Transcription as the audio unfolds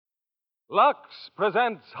Lux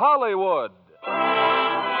presents Hollywood.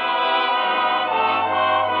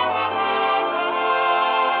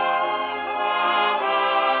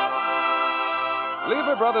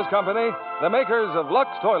 Lever Brothers Company, the makers of Lux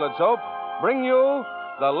Toilet Soap, bring you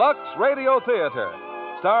the Lux Radio Theater,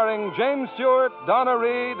 starring James Stewart, Donna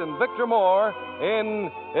Reed, and Victor Moore in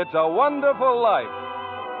It's a Wonderful Life.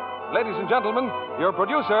 Ladies and gentlemen, your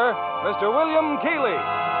producer, Mr. William Keighley.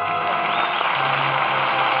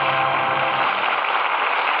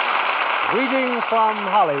 Greetings from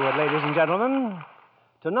Hollywood, ladies and gentlemen.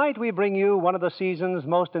 Tonight we bring you one of the season's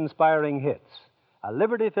most inspiring hits, a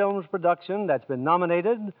Liberty Films production that's been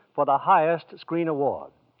nominated for the highest screen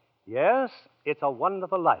award. Yes, It's a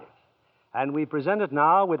Wonderful Life. And we present it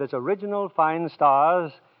now with its original fine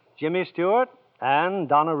stars, Jimmy Stewart and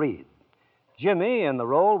Donna Reed. Jimmy in the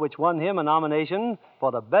role which won him a nomination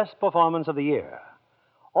for the best performance of the year.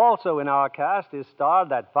 Also in our cast is starred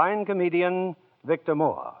that fine comedian, Victor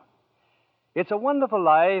Moore. It's a Wonderful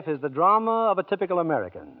Life is the drama of a typical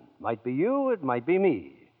American. Might be you, it might be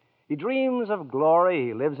me. He dreams of glory,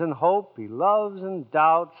 he lives in hope, he loves and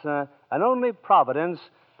doubts, and only Providence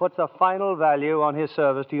puts a final value on his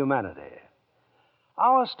service to humanity.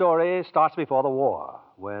 Our story starts before the war,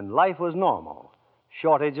 when life was normal.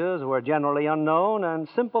 Shortages were generally unknown, and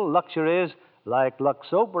simple luxuries like Lux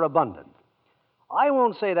soap were abundant. I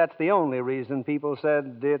won't say that's the only reason people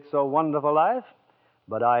said it's a wonderful life,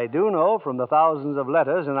 but I do know from the thousands of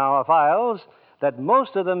letters in our files that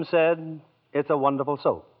most of them said it's a wonderful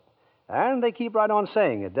soap. And they keep right on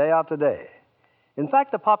saying it day after day. In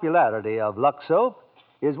fact, the popularity of Lux soap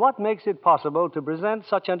is what makes it possible to present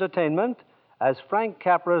such entertainment as Frank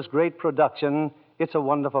Capra's great production, It's a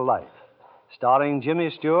Wonderful Life, starring Jimmy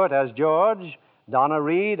Stewart as George, Donna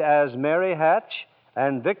Reed as Mary Hatch,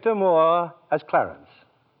 and Victor Moore as Clarence.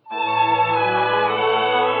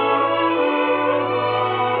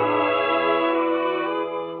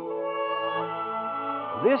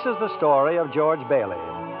 This is the story of George Bailey,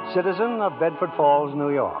 citizen of Bedford Falls,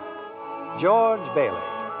 New York. George Bailey,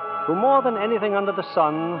 who more than anything under the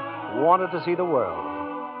sun wanted to see the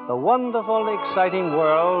world, the wonderful, exciting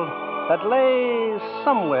world that lay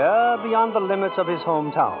somewhere beyond the limits of his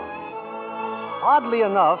hometown. Oddly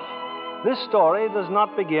enough, this story does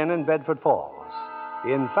not begin in Bedford Falls.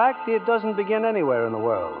 In fact, it doesn't begin anywhere in the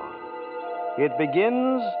world. It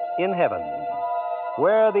begins in heaven,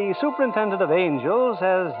 where the superintendent of angels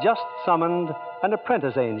has just summoned an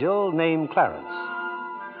apprentice angel named Clarence.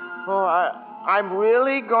 Oh, I'm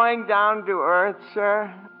really going down to Earth,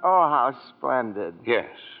 sir? Oh, how splendid. Yes.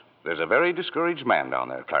 There's a very discouraged man down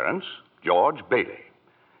there, Clarence, George Bailey.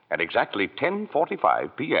 At exactly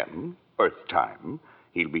 10:45 p.m., Earth time,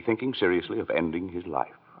 he'll be thinking seriously of ending his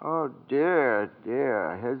life. Oh, dear,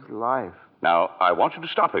 his life. Now, I want you to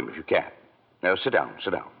stop him if you can. Now, sit down.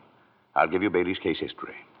 I'll give you Bailey's case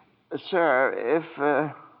history. Sir,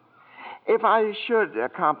 if I should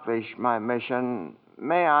accomplish my mission,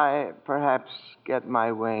 may I perhaps get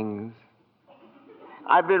my wings?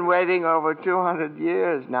 I've been waiting over 200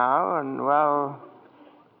 years now, and, well,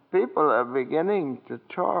 people are beginning to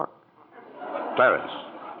talk. Clarence,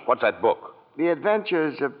 what's that book? The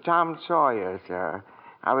Adventures of Tom Sawyer, sir.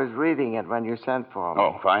 I was reading it when you sent for me.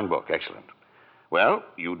 Oh, fine book. Excellent. Well,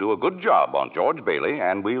 you do a good job on George Bailey,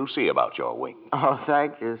 and we'll see about your wings. Oh,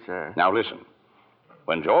 thank you, sir. Now, listen.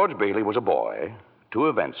 When George Bailey was a boy, two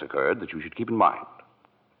events occurred that you should keep in mind.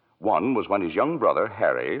 One was when his young brother,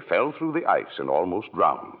 Harry, fell through the ice and almost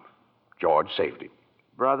drowned. George saved him.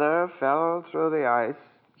 Brother fell through the ice.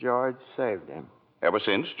 George saved him. Ever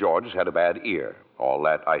since, George has had a bad ear. All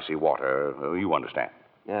that icy water, you understand.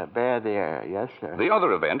 Yeah, bad ear. Yes, sir. The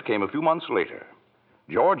other event came a few months later.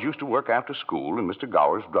 George used to work after school in Mr.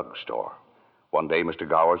 Gower's drugstore. One day, Mr.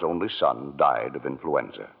 Gower's only son died of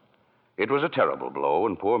influenza. It was a terrible blow,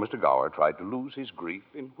 and poor Mr. Gower tried to lose his grief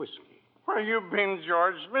in whiskey. Where you been,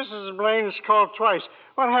 George? Mrs. Blaine's called twice.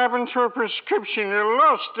 What happened to her prescription? You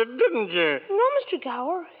lost it, didn't you? No, Mr.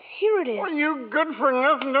 Gower. Here it is. Well, you good for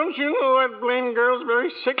nothing. Don't you know that Blaine girl's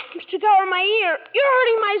very sick? Mr. Gower, my ear. You're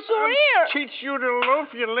hurting my sore ear. Teach you to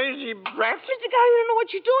loaf, you lazy brat. Mr. Gower, you don't know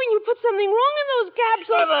what you're doing. You put something wrong in those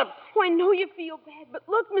capsules. Shut up. Oh, I know you feel bad, but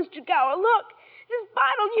look, Mr. Gower, look. This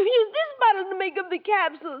bottle, you used this bottle to make up the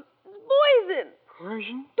capsules. It's poison.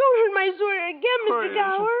 Poison? Don't hurt my sore ear again, Mr.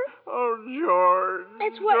 Gower. Oh, George.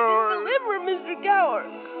 That's why I didn't deliver, Mr. Gower.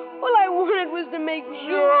 All I wanted was to make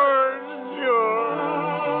sure. George.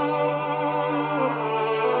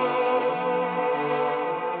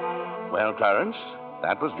 Well, Clarence,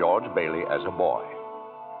 that was George Bailey as a boy.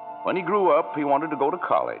 When he grew up, he wanted to go to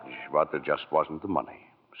college, but there just wasn't the money.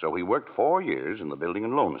 So he worked 4 years in the Building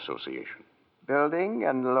and Loan Association. Building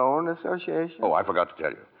and Loan Association? Oh, I forgot to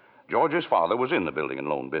tell you. George's father was in the building and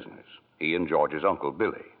loan business. He and George's uncle,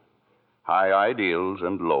 Billy. High ideals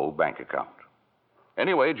and low bank account.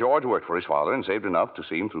 Anyway, George worked for his father and saved enough to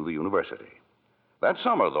see him through the university. That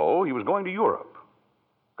summer, though, he was going to Europe.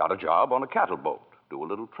 Got a job on a cattle boat. Do a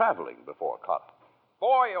little traveling before college.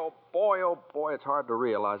 Oh, boy, it's hard to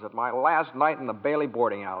realize it. My last night in the Bailey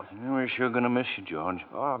boarding house. We're sure going to miss you, George.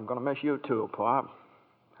 Oh, I'm going to miss you, too, Pop.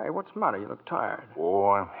 Hey, what's the matter? You look tired. Oh,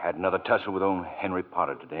 I had another tussle with old Henry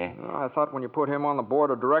Potter today. Oh, I thought when you put him on the board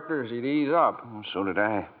of directors, he'd ease up. Oh, so did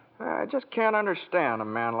I. I just can't understand a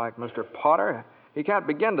man like Mr. Potter. He can't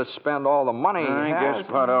begin to spend all the money he has. I guess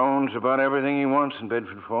Potter owns about everything he wants in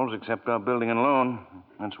Bedford Falls except our building and loan.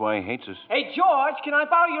 That's why he hates us. Hey, George, can I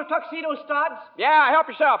borrow your tuxedo studs? Yeah, help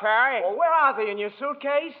yourself, Harry. Well, where are they, in your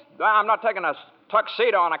suitcase? I'm not taking a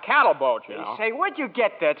tuxedo on a cattle boat, you know. Say, where'd you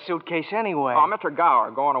get that suitcase anyway? Oh, Mr.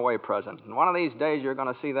 Gower, going away present. And one of these days you're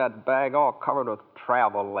going to see that bag all covered with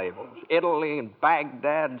travel labels. Italy and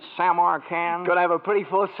Baghdad, Samarkand. Gonna have a pretty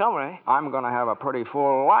full summer, eh? I'm going to have a pretty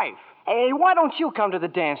full life. Hey, why don't you come to the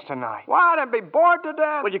dance tonight? What? I'd be bored to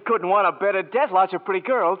death. Well, you couldn't want a better death. Lots of pretty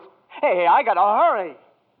girls. Hey, I gotta hurry.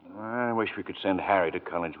 I wish we could send Harry to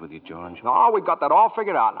college with you, George. No, we've got that all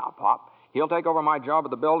figured out now, Pop. He'll take over my job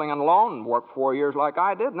at the building and loan and work 4 years like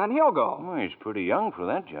I did, and then he'll go. Well, he's pretty young for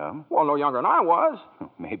that job. Well, no younger than I was.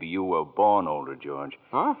 Maybe you were born older, George.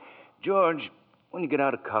 Huh? George, when you get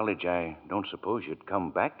out of college, I don't suppose you'd come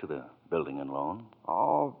back to the building and loan.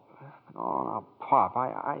 Oh, no, Pop,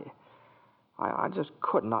 I just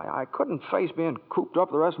couldn't. I couldn't face being cooped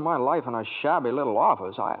up the rest of my life in a shabby little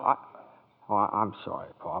office. I'm sorry,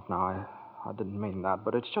 Pop. Now, I didn't mean that,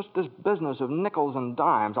 but it's just this business of nickels and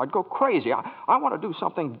dimes. I'd go crazy. I want to do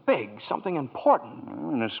something big, something important.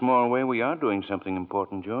 Well, in a small way, we are doing something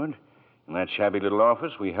important, George. In that shabby little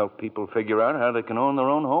office, we help people figure out how they can own their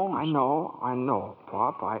own homes. I know,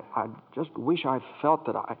 Pop. I just wish I felt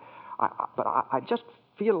that but I just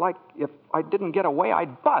feel like if I didn't get away,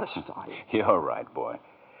 I'd bust. You're right, boy.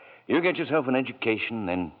 You get yourself an education,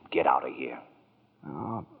 then get out of here.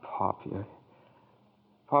 Oh, Pop,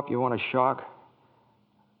 you want a shock?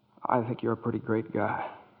 I think you're a pretty great guy.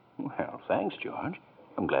 Well, thanks, George.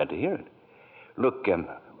 I'm glad to hear it. Look,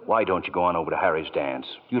 why don't you go on over to Harry's dance?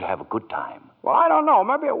 You'd have a good time. Well, I don't know.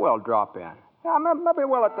 Maybe it will drop in. Yeah, maybe it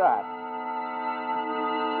will at that.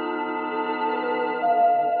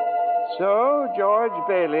 So, George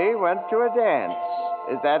Bailey went to a dance.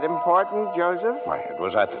 Is that important, Joseph? Why, it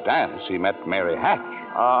was at the dance he met Mary Hatch.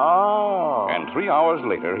 Oh. And 3 hours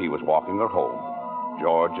later, he was walking her home.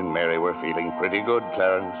 George and Mary were feeling pretty good,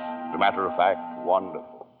 Clarence. As a matter of fact,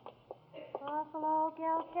 wonderful. Buffalo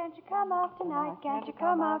girl, can't you come out tonight? Can't you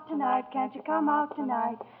come out tonight? Can't you come out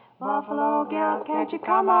tonight? Buffalo girl, can't you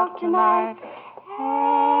come out tonight?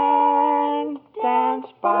 And dance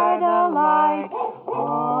by the light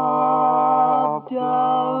of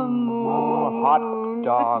the moon. Hot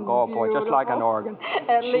dog. Oh, boy, just like an organ.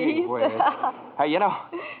 At Gee least. whiz. Hey, you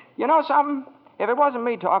know something? If it wasn't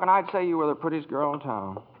me talking, I'd say you were the prettiest girl in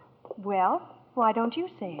town. Well, why don't you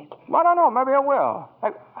say it? Well, I don't know. Maybe I will.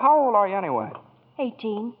 Hey, how old are you anyway?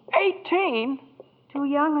 18. 18? Too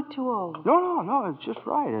young or too old? No. It's just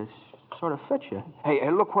right. It sort of fits you. Hey,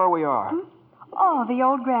 look where we are. Oh, the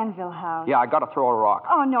old Granville house. Yeah, I got to throw a rock.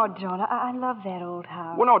 Oh, no, don't. I love that old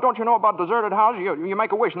house. Well, no, don't you know about deserted houses? You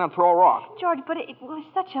make a wish and then throw a rock. George, but it was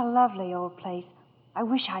such a lovely old place. I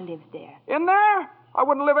wish I lived there. In there? I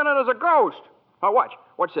wouldn't live in it as a ghost. Now, watch.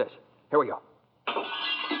 What's this? Here we go.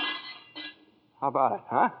 How about it,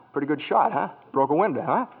 huh? Pretty good shot, huh? Broke a window,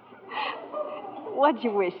 huh? What'd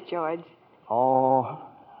you wish, George? Oh,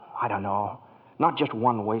 I don't know. Not just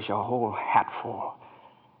one wish, a whole hatful.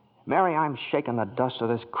 Mary, I'm shaking the dust of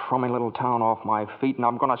this crummy little town off my feet, and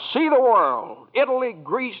I'm going to see the world. Italy,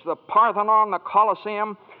 Greece, the Parthenon, the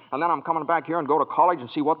Colosseum. And then I'm coming back here and go to college and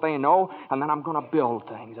see what they know. And then I'm going to build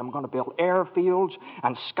things. I'm going to build airfields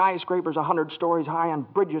and skyscrapers 100 stories high and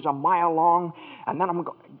bridges a mile long. And then I'm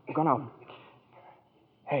going to...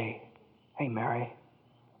 Hey, Mary.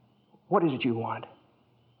 What is it you want?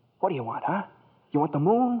 What do you want, huh? You want the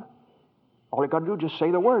moon? All you got to do is just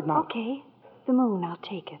say the word now. Okay, the moon, I'll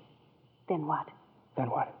take it. Then what? Then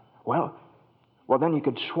what? Well, then you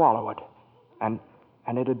could swallow it. And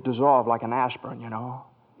it'd dissolve like an aspirin, you know.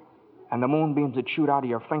 And the moonbeams would shoot out of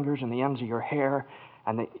your fingers and the ends of your hair.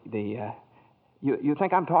 And you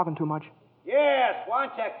think I'm talking too much? Yes, why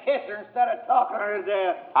don't you kiss her instead of talking her to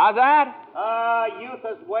death? How's that? Youth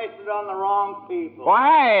is wasted on the wrong people. Well,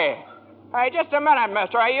 hey, just a minute,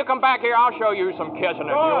 mister. Hey, you come back here. I'll show you some kissing if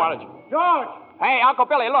you want it. George! Hey, Uncle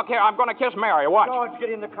Billy, look here. I'm going to kiss Mary. Watch. George, get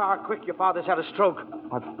in the car quick. Your father's had a stroke.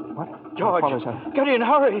 What? George, My father's had... get in,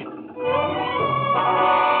 hurry.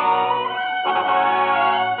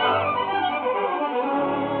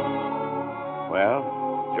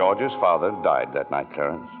 Well, George's father died that night,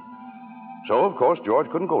 Clarence. So, of course, George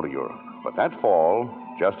couldn't go to Europe. But that fall,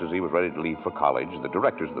 just as he was ready to leave for college, the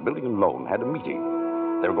directors of the building and loan had a meeting.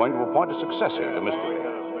 They were going to appoint a successor to Mr.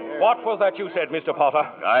 What was that you said, Mr. Potter?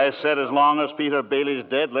 I said as long as Peter Bailey's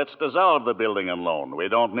dead, let's dissolve the building and loan. We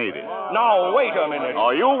don't need it. Now, wait a minute.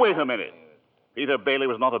 Oh, you wait a minute. Peter Bailey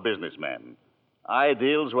was not a businessman.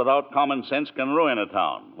 Ideals without common sense can ruin a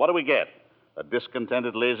town. What do we get? A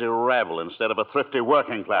discontented, lazy rabble instead of a thrifty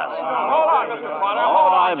working class. Hold on, Mr. Potter. Oh,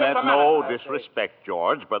 Hold on I just meant a minute. no disrespect,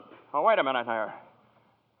 George, but... Oh, wait a minute here.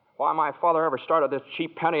 Why my father ever started this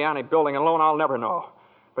cheap penny ante building and loan, I'll never know.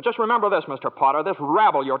 But just remember this, Mr. Potter, this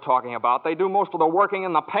rabble you're talking about, they do most of the working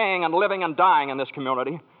and the paying and living and dying in this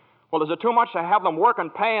community. Well, is it too much to have them work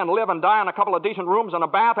and pay and live and die in a couple of decent rooms and a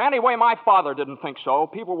bath? Anyway, my father didn't think so.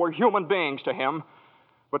 People were human beings to him.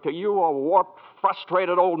 But to you, a warped,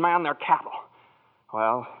 frustrated old man, they're cattle.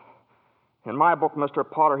 Well, in my book, Mr.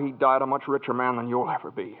 Potter, he died a much richer man than you'll ever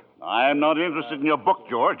be. I'm not interested in your book,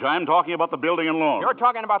 George. I'm talking about the building and loan. You're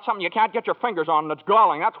talking about something you can't get your fingers on that's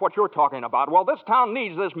galling. That's what you're talking about. Well, this town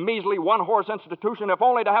needs this measly one-horse institution, if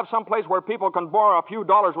only to have some place where people can borrow a few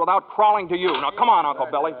dollars without crawling to you. Now, come on, Uncle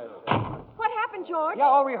Billy. What happened, George? Yeah,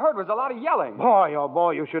 all we heard was a lot of yelling.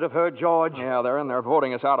 Boy, you should have heard George. Yeah, they're in there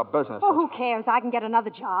voting us out of business. Oh, who cares? I can get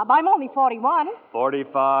another job. I'm only 41.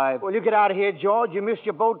 45. Well, you get out of here, George. You missed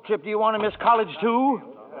your boat trip. Do you want to miss college, too?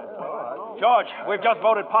 George, we've just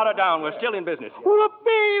voted Potter down. We're still in business.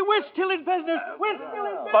 Whoopee! We're still in business. We're still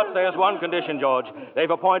in business. But there's one condition, George. They've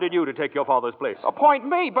appointed you to take your father's place. Appoint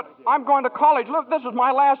me, but I'm going to college. Look, this is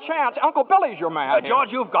my last chance. Uncle Billy's your man. George,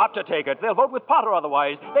 you've got to take it. They'll vote with Potter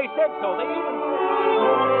otherwise. They said so. They even...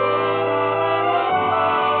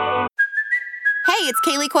 Hey, it's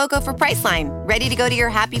Kaylee Cuoco for Priceline. Ready to go to your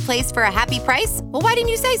happy place for a happy price? Well, why didn't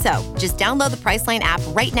you say so? Just download the Priceline app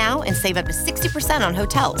right now and save up to 60% on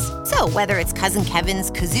hotels. So whether it's Cousin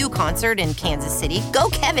Kevin's Kazoo Concert in Kansas City, go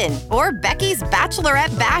Kevin, or Becky's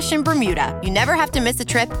Bachelorette Bash in Bermuda, you never have to miss a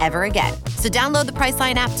trip ever again. So download the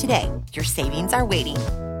Priceline app today. Your savings are waiting.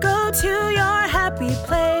 Go to your happy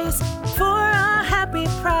place for a happy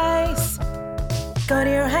price. Go to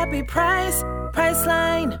your happy price,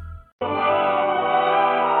 Priceline.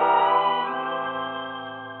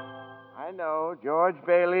 I know George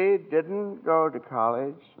Bailey didn't go to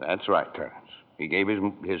college. That's right, Terence. He gave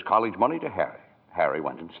his college money to Harry. Harry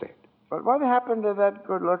went instead. But what happened to that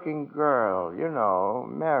good-looking girl, you know,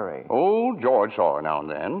 Mary? Oh, George saw her now and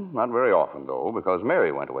then. Not very often, though, because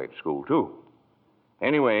Mary went away to school, too.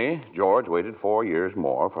 Anyway, George waited 4 years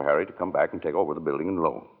more for Harry to come back and take over the building and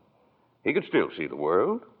loan. He could still see the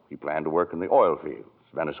world. He planned to work in the oil fields,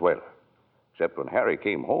 Venezuela. Except when Harry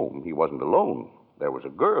came home, he wasn't alone. There was a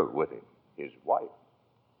girl with him, his wife.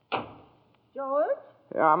 George?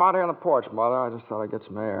 Yeah, I'm out here on the porch, Mother. I just thought I'd get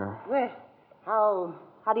some air. Well,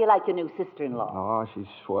 how do you like your new sister-in-law? Oh, she's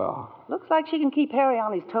swell. Looks like she can keep Harry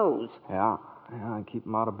on his toes. Yeah, and keep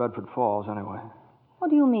him out of Bedford Falls anyway. What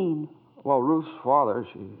do you mean? Well, Ruth's father,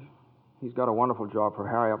 he's got a wonderful job for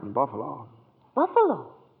Harry up in Buffalo.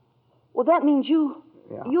 Buffalo? Well, that means you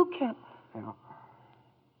can't... Yeah.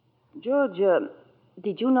 George,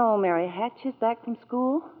 did you know Mary Hatch is back from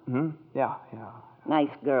school? Mm-hmm. Yeah. Nice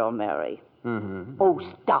girl, Mary. Mm-hmm. Oh,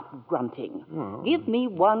 stop grunting. Mm-hmm. Give me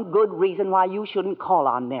one good reason why you shouldn't call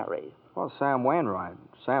on Mary. Well, Sam Wainwright.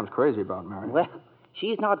 Sam's crazy about Mary. Well,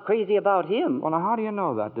 she's not crazy about him. Well, now, how do you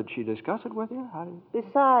know that? Did she discuss it with you?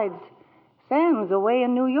 Besides, Sam's away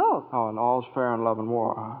in New York. Oh, and all's fair in love and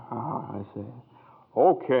war. I see.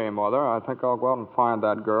 Okay, Mother, I think I'll go out and find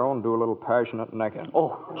that girl and do a little passionate necking.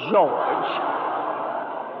 Oh, George.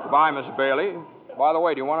 Goodbye, Miss Bailey. By the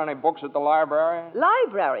way, do you want any books at the library?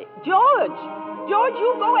 Library? George! George,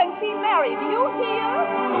 you go and see Mary. Do you hear?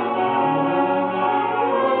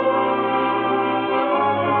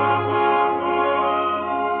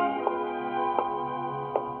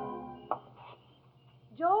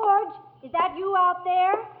 George, is that you out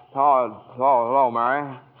there? Oh, hello,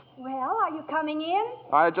 Mary. Well, are you coming in?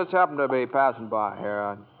 I just happened to be passing by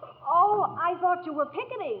here. Oh, I thought you were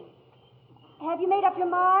picketing. Have you made up your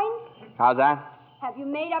mind? How's that? Have you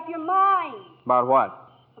made up your mind? About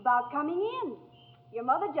what? About coming in. Your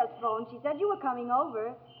mother just phoned. She said you were coming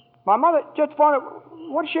over. My mother just phoned.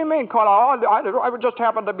 What does she mean, Carla? I just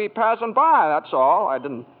happened to be passing by, that's all. I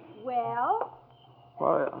didn't... Well,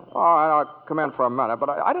 Well, all right, I'll come in for a minute, but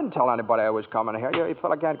I didn't tell anybody I was coming here. You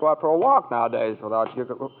fella can't go out for a walk nowadays without you.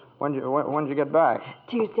 When'd you get back?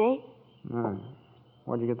 Tuesday.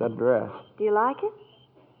 Where'd you get that dress? Do you like it?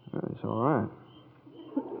 It's all right.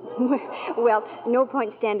 Well, no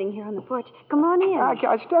point standing here on the porch. Come on in.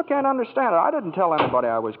 I still can't understand it. I didn't tell anybody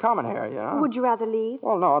I was coming here, you know. Would you rather leave?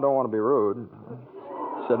 Well, no, I don't want to be rude.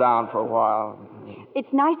 Sit down for a while. It's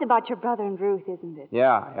nice about your brother and Ruth, isn't it?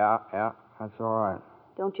 Yeah. That's all right.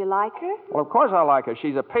 Don't you like her? Well, of course I like her.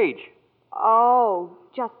 She's a peach. Oh,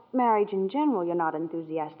 just marriage in general you're not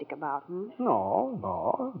enthusiastic about, hmm?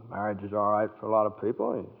 No. Marriage is all right for a lot of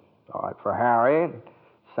people. It's all right for Harry and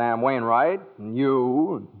Sam Wainwright and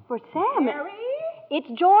you. For Sam? Harry? It's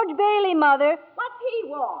George Bailey, Mother. What's he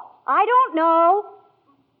want? I don't know.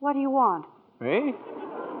 What do you want? Me?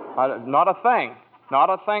 Not a thing. Not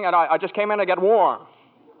a thing, and I just came in to get warm.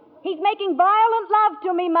 He's making violent love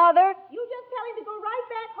to me, Mother. You just tell him to go right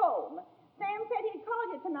back home. Sam said he'd call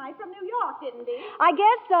you tonight from New York, didn't he? I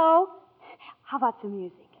guess so. How about some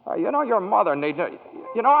music? Your mother needs...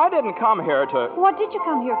 I didn't come here to... What did you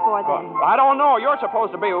come here for, then? I don't know. You're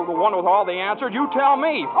supposed to be the one with all the answers. You tell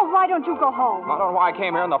me. Oh, why don't you go home? I don't know why I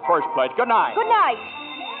came here in the first place. Good night. Good night.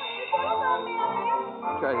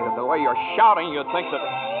 Okay, the way you're shouting, you'd think that...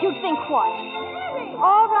 You'd think what?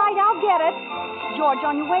 All right, I'll get it. George,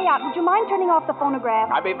 on your way out, would you mind turning off the phonograph?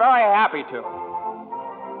 I'd be very happy to.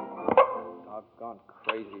 Doggone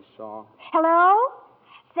crazy song. Hello?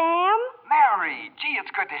 Sam? Mary, gee, it's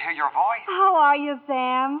good to hear your voice. How are you,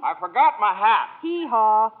 Sam? I forgot my hat.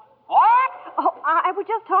 Hee-haw. What? Oh, I was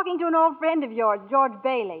just talking to an old friend of yours, George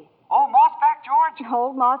Bailey. Oh, Mossback George?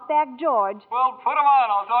 Old Mossback George. Well, put him on.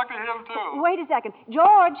 I'll talk to him, too. Wait a second.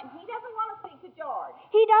 George. He doesn't want to speak to George.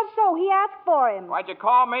 He does so. He asked for him. Why'd you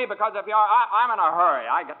call me? Because if I'm in a hurry.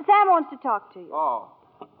 Sam wants to talk to you.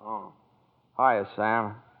 Oh. Hiya,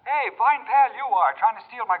 Sam. Hey, fine pal you are, trying to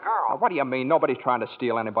steal my girl. What do you mean? Nobody's trying to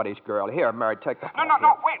steal anybody's girl. Here, Mary, take the phone.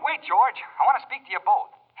 No. Wait, George. I want to speak to you both.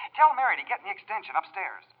 Tell Mary to get in the extension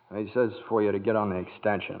upstairs. He says for you to get on the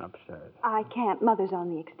extension upstairs. I can't. Mother's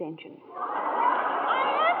on the extension.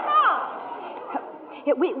 I am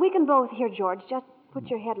not. We can both hear, George. Just put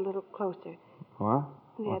your head a little closer. What?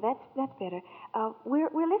 Yeah, that's better. We're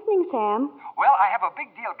listening, Sam. Well, I have a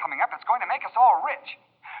big deal coming up that's going to make us all rich.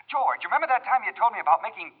 George, you remember that time you told me about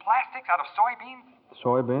making plastics out of soybeans?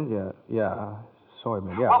 Soybeans? Yeah.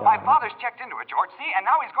 Soybeans, yeah. Well, my father's checked into it, George, see, and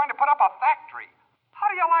now he's going to put up a factory.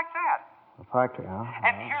 How do you like that? A factory, huh?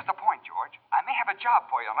 And here's the point, George. I may have a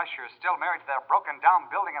job for you unless you're still married to that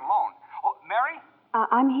broken-down building and loan. Oh, Mary?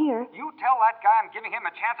 I'm here. You tell that guy I'm giving him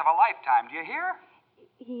a chance of a lifetime. Do you hear?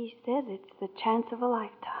 He says it's the chance of a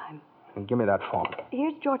lifetime. And give me that phone.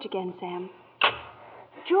 Here's George again, Sam.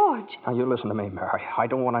 George. Now, you listen to me, Mary. I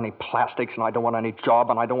don't want any plastics, and I don't want any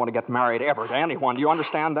job, and I don't want to get married ever to anyone. Do you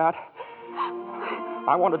understand that?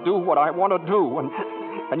 I want to do what I want to do,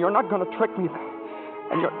 and you're not going to trick me.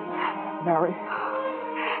 And you're... Mary.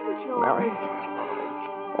 George. Mary.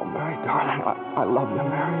 Oh, Mary, darling, I love you,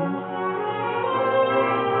 Mary.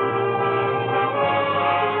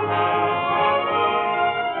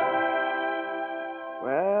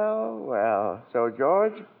 Well, so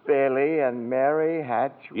George Bailey and Mary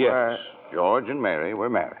Hatch were... Yes, George and Mary were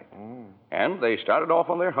married. And they started off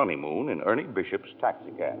on their honeymoon in Ernie Bishop's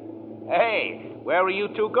taxicab. Hey, where are you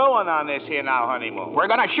two going on this here now honeymoon? We're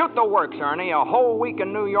going to shoot the works, Ernie. A whole week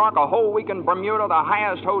in New York, a whole week in Bermuda, the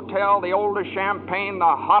highest hotel, the oldest champagne, the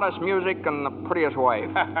hottest music, and the prettiest wife.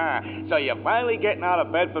 So you're finally getting out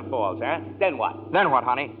of Bedford Falls, huh? Then what? Then what,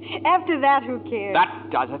 honey? After that, who cares? That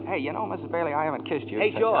does it. Hey, you know, Mrs. Bailey, I haven't kissed you.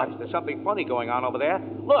 Hey, George, there's something funny going on over there.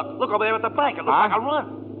 Look over there at the bank. It looks like a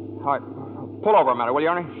run. All right. Pull over a minute, will you,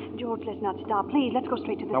 Ernie? George, let's not stop. Please, let's go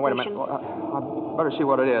straight to the No, wait a station. minute. I'd better see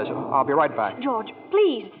what it is. I'll be right back. George,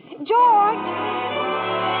 please. George!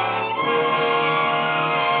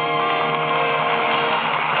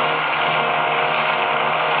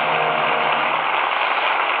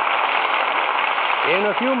 In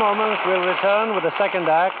a few moments, we'll return with the second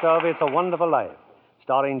act of It's a Wonderful Life,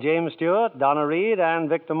 starring James Stewart, Donna Reed, and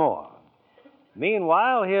Victor Moore.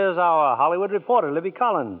 Meanwhile, here's our Hollywood reporter, Libby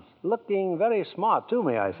Collins, looking very smart, too,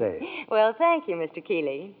 may I say. Well, thank you, Mr.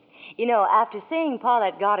 Keeley. You know, after seeing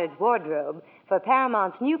Paulette Goddard's wardrobe for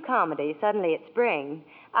Paramount's new comedy, Suddenly It's Spring,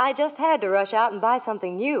 I just had to rush out and buy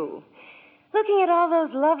something new. Looking at all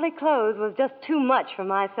those lovely clothes was just too much for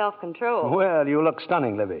my self-control. Well, you look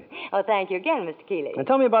stunning, Libby. Oh, thank you again, Mr. Keeley. Now,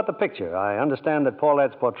 tell me about the picture. I understand that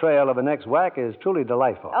Paulette's portrayal of an ex-whack is truly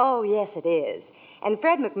delightful. Oh, yes, it is. And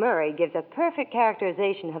Fred McMurray gives a perfect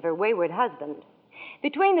characterization of her wayward husband.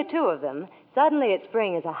 Between the two of them, Suddenly It's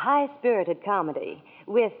Spring is a high-spirited comedy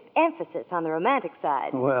with emphasis on the romantic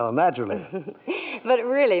side. Well, naturally. But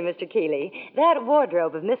really, Mr. Keeley, that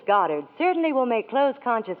wardrobe of Miss Goddard certainly will make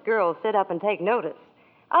clothes-conscious girls sit up and take notice.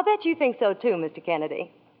 I'll bet you think so, too, Mr.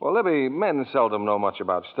 Kennedy. Well, Libby, men seldom know much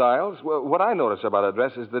about styles. Well, what I notice about a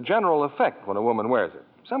dress is the general effect when a woman wears it.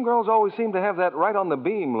 Some girls always seem to have that right on the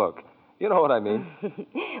beam look. You know what I mean.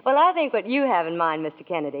 Well, I think what you have in mind, Mr.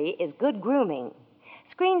 Kennedy, is good grooming.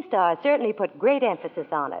 Screen stars certainly put great emphasis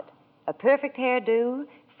on it. A perfect hairdo,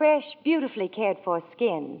 fresh, beautifully cared-for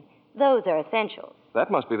skin. Those are essentials.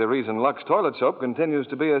 That must be the reason Lux Toilet Soap continues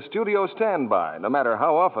to be a studio standby, no matter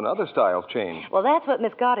how often other styles change. Well, that's what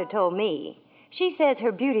Miss Goddard told me. She says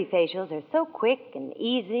her beauty facials are so quick and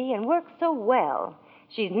easy and work so well.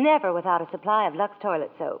 She's never without a supply of Lux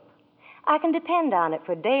Toilet Soap. I can depend on it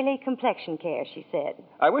for daily complexion care, she said.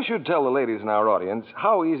 I wish you'd tell the ladies in our audience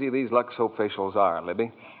how easy these Lux Soap facials are,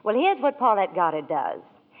 Libby. Well, here's what Paulette Goddard does.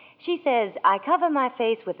 She says, I cover my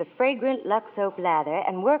face with the fragrant Lux Soap lather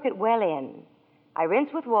and work it well in. I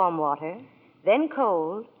rinse with warm water, then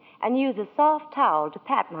cold, and use a soft towel to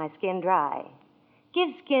pat my skin dry.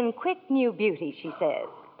 Gives skin quick new beauty, she says.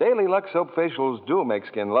 Daily Lux Soap facials do make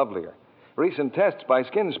skin lovelier. Recent tests by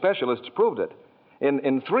skin specialists proved it.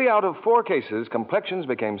 In 3 out of 4 cases, complexions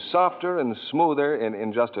became softer and smoother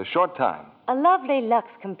in just a short time. A lovely Lux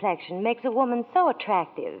complexion makes a woman so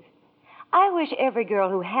attractive. I wish every girl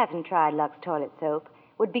who hasn't tried Lux Toilet Soap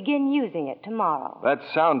would begin using it tomorrow.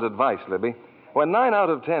 That's sound advice, Libby. When 9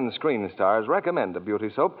 out of 10 screen stars recommend a beauty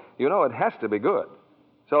soap, you know it has to be good.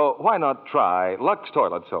 So why not try Lux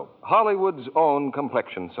Toilet Soap, Hollywood's own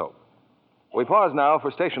complexion soap? We pause now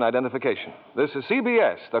for station identification. This is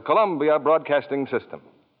CBS, the Columbia Broadcasting System.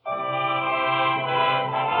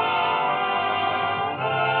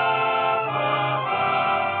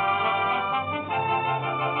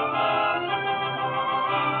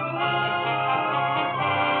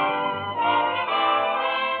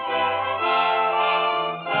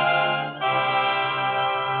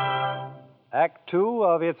 Act 2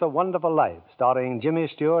 of It's a Wonderful Life, starring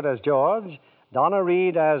Jimmy Stewart as George, Donna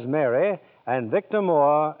Reed as Mary, and Victor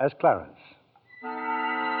Moore as Clarence.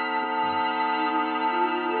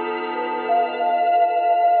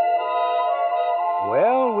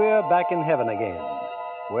 Well, we're back in heaven again,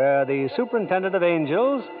 where the superintendent of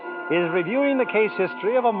angels is reviewing the case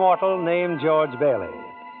history of a mortal named George Bailey.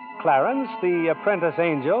 Clarence, the apprentice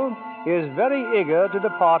angel, is very eager to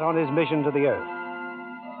depart on his mission to the earth.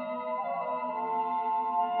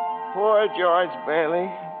 Poor George Bailey.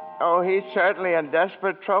 Oh, he's certainly in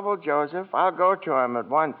desperate trouble, Joseph. I'll go to him at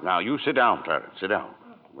once. Now, you sit down, Clarence. Sit down.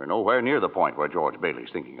 We're nowhere near the point where George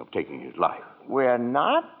Bailey's thinking of taking his life. We're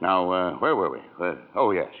not? Now, where were we?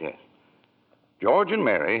 Yes. George and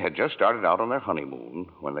Mary had just started out on their honeymoon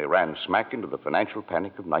when they ran smack into the financial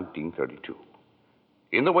panic of 1932.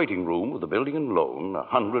 In the waiting room of the building and loan,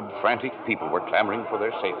 100 frantic people were clamoring for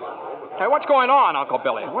their savings. Hey, what's going on, Uncle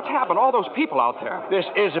Billy? What's happened? All those people out there. This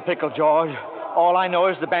is a pickle, George. All I know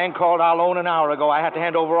is the bank called our loan an hour ago. I had to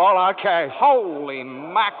hand over all our cash. Holy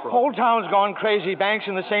mackerel. Whole town's gone crazy. Bank's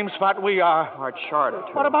in the same spot we are. Our charter,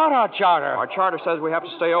 too. What about our charter? Our charter says we have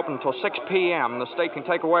to stay open until 6 p.m. The state can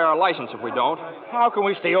take away our license if we don't. How can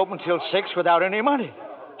we stay open till 6 without any money?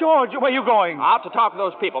 George, where are you going? Out to talk to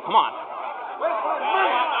those people. Come on.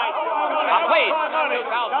 Now,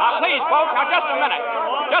 please, folks. Now,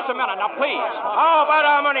 just a minute. Now, please. How about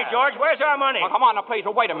our money, George? Where's our money? Now, come on, now, please.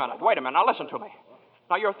 Well, wait a minute. Now, listen to me.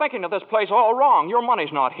 Now, you're thinking of this place all wrong. Your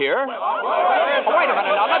money's not here. Wait a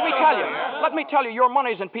minute. Now, let me tell you, your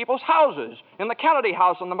money's in people's houses. In the Kennedy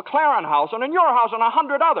house, and the McLaren house, and in your house, and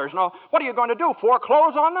 100 others. Now, what are you going to do?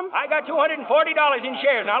 Foreclose on them? I got $240 in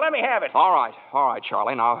shares. Now, let me have it. All right,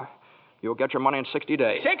 Charlie. Now, you'll get your money in 60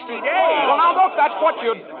 days. 60 days? Well, now, look,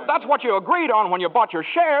 that's what you agreed on when you bought your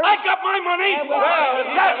shares. I got my money!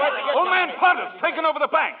 Yes! Old man Potter's taking over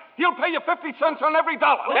the bank. He'll pay you 50 cents on every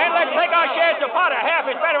dollar. Then let's take our shares to Potter.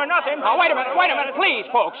 Half is better than nothing. Now, wait a minute, please,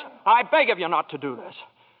 folks. I beg of you not to do this.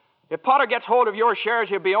 If Potter gets hold of your shares,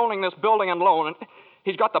 he'll be owning this building and loan. And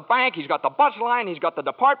he's got the bank, he's got the bus line, he's got the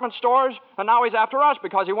department stores, and now he's after us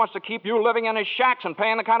because he wants to keep you living in his shacks and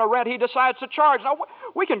paying the kind of rent he decides to charge. Now,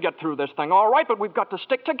 we can get through this thing all right, but we've got to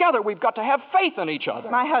stick together. We've got to have faith in each other.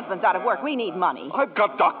 My husband's out of work. We need money. I've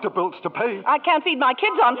got doctor bills to pay. I can't feed my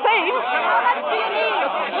kids on faith. How much do you need?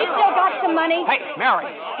 We still got some money. Hey,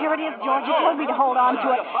 Mary. Here it is, George. You told me to hold on to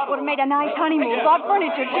it. Would have made a nice honeymoon. Bought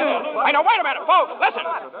furniture, too. Hey, now, wait a minute, folks. Listen.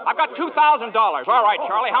 I've got $2,000. All right,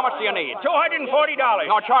 Charlie, how much do you need? $240.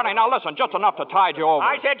 No, Charlie, now listen, just enough to tide you over.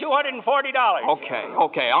 I said $240.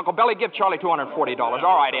 Okay. Uncle Billy, give Charlie $240.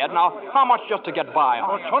 All right, Ed. Now, how much just to get by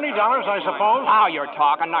on? $20, I suppose. Now you're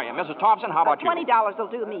talking. Now, Mrs. Thompson, how about you? $20 will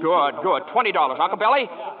do me. Good. $20. Uncle Billy,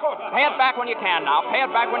 pay it back when you can now. Pay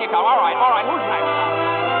it back when you can. All right. Who's next?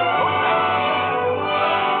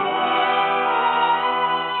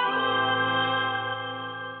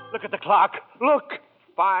 Look at the clock. Look.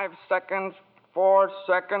 5 seconds, 4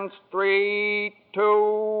 seconds, 3,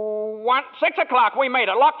 2, 1. 6 o'clock. We made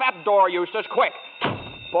it. Lock that door, Eustace, quick.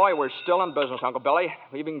 Boy, we're still in business, Uncle Billy.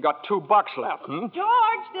 We've even got $2 left. George,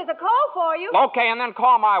 there's a call for you. Okay, and then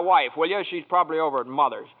call my wife, will you? She's probably over at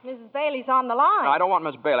Mother's. Mrs. Bailey's on the line. No, I don't want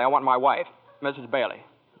Miss Bailey. I want my wife, Mrs. Bailey.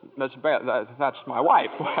 Miss Bailey, that's my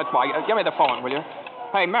wife. That's my. Give me the phone, will you?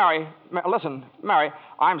 Hey, Mary. Listen, Mary.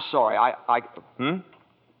 I'm sorry. I.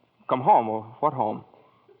 Come home. Well, what home?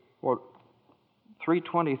 Well,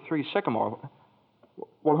 323 Sycamore.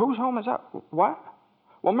 Well, whose home is that? What?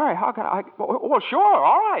 Well, Mary, how can I... Well, sure,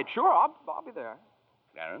 all right, sure, I'll be there.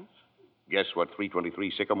 Clarence, guess what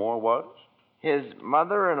 323 Sycamore was? His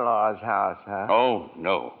mother-in-law's house, huh? Oh,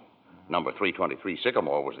 no. Number 323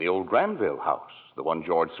 Sycamore was the old Granville house, the one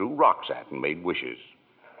George threw rocks at and made wishes.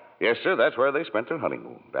 Yes, sir, that's where they spent their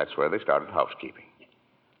honeymoon. That's where they started housekeeping.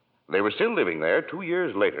 They were still living there 2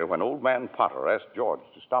 years later when old man Potter asked George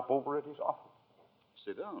to stop over at his office.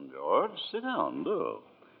 Sit down, George. Sit down, do.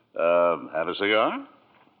 Have a cigar?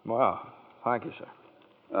 Well, thank you, sir.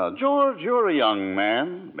 George, you're a young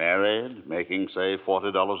man, married, making, say,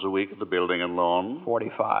 $40 a week at the building and loan.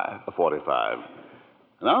 45. 45.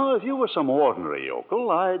 Now, if you were some ordinary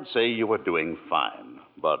yokel, I'd say you were doing fine.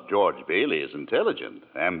 But George Bailey is intelligent,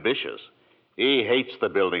 ambitious. He hates the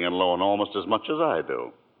building and loan almost as much as I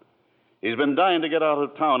do. He's been dying to get out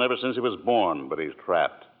of town ever since he was born, but he's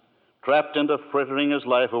trapped. Trapped into frittering his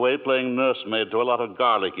life away playing nursemaid to a lot of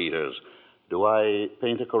garlic eaters. Do I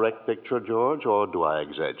paint a correct picture, George, or do I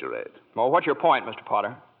exaggerate? Well, what's your point, Mr.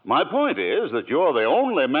 Potter? My point is that you're the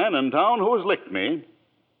only man in town who has licked me.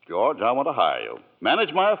 George, I want to hire you.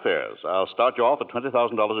 Manage my affairs. I'll start you off at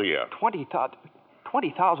 $20,000 a year.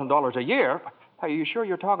 $20,000 a year? Are you sure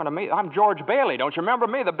you're talking to me? I'm George Bailey. Don't you remember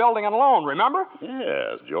me? The building and loan, remember?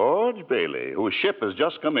 Yes, George Bailey, whose ship has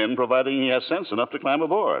just come in, providing he has sense enough to climb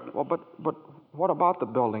aboard. Well, but what about the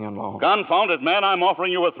building and loan? Confound it, man. I'm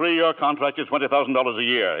offering you a 3-year contract at $20,000 a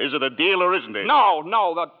year. Is it a deal or isn't it? No.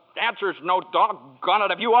 The answer's no, doggone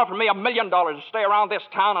it. If you offered me $1 million to stay around this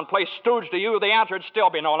town and play stooge to you, the answer'd still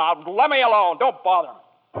be no. Now, let me alone. Don't bother me.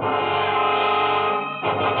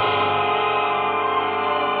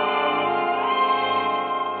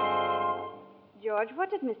 George, what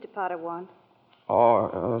did Mr. Potter want?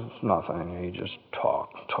 Oh, it's nothing. He just talk.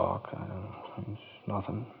 It's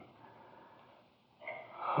nothing.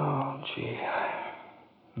 Oh, gee.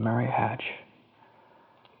 Mary Hatch.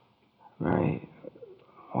 Mary,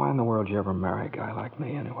 why in the world did you ever marry a guy like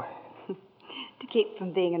me anyway? To keep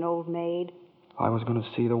from being an old maid. I was going to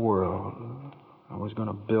see the world. I was going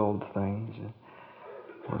to build things.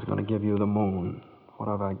 I was going to give you the moon. What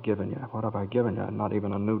have I given you? Not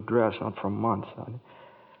even a new dress, not for months.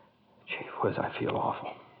 Gee whiz, I feel awful.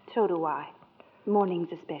 So do I. Mornings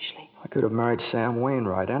especially. I could have married Sam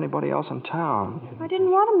Wainwright, anybody else in town. I didn't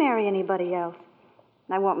want to marry anybody else.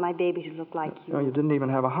 I want my baby to look like you. You didn't even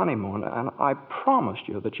have a honeymoon, and I promised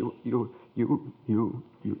you that you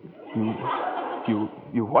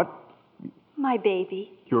what? My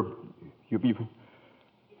baby.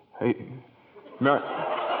 Hey,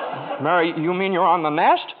 Mary, you mean you're on the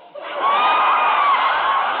nest?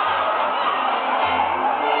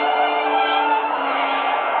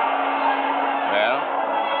 Well,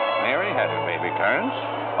 Mary had her baby, Clarence,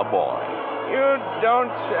 a boy. You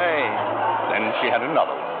don't say. Then she had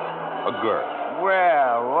another one, a girl.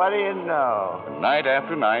 Well, what do you know? Night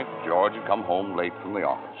after night, George had come home late from the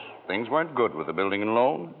office. Things weren't good with the building and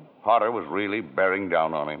loan. Potter was really bearing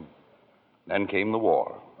down on him. Then came the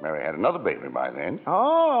war. Mary had another baby by then.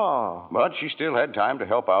 Oh. But she still had time to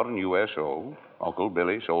help out in USO. Uncle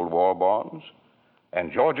Billy sold war bonds.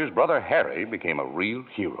 And George's brother Harry became a real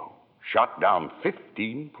hero. Shot down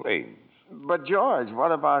 15 planes. But George,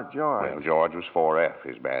 what about George? Well, George was 4F,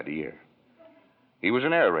 his bad year. He was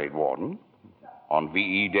an air raid warden. On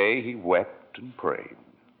VE Day, he wept and prayed.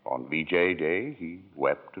 On VJ Day, he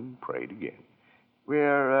wept and prayed again.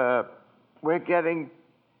 We're getting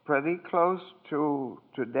pretty close to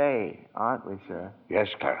today, aren't we, sir? Yes,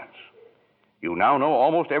 Clarence. You now know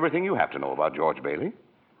almost everything you have to know about George Bailey,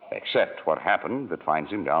 except what happened that finds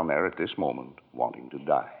him down there at this moment, wanting to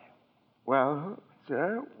die. Well,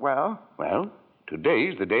 sir, well? Well,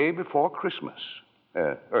 today's the day before Christmas,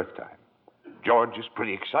 Earth time. George is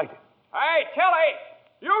pretty excited. Hey, Tilly!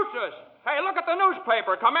 Eustace! Hey, look at the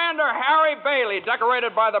newspaper. Commander Harry Bailey,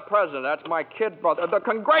 decorated by the president. That's my kid brother. The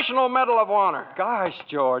Congressional Medal of Honor. Gosh,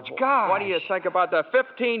 George, gosh. What do you think about the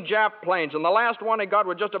 15 Jap planes? And the last one he got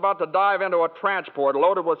was just about to dive into a transport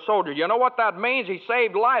loaded with soldiers. You know what that means? He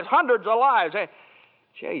saved lives, hundreds of lives. Hey,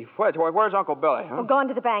 gee, where's Uncle Billy? Huh? We're going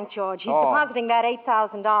to the bank, George. He's depositing that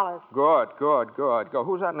 $8,000. Good. Go.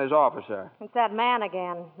 Who's that in his office there? It's that man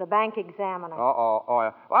again, the bank examiner. Oh,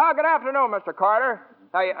 yeah. Well, good afternoon, Mr. Carter.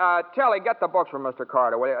 Hey, Tilly, get the books from Mr.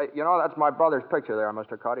 Carter. Will you? You know, that's my brother's picture there,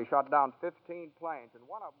 Mr. Carter. He shot down 15 planes, and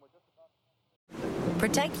one of them was just about...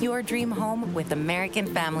 Protect your dream home with American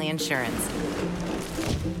Family Insurance.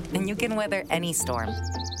 And you can weather any storm.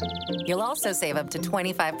 You'll also save up to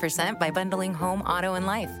 25% by bundling home, auto, and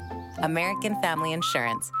life. American Family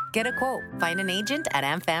Insurance. Get a quote. Find an agent at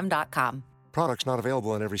amfam.com. Products not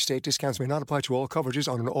available in every state. Discounts may not apply to all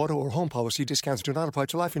coverages on an auto or home policy. Discounts do not apply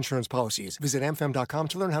to life insurance policies. Visit amfam.com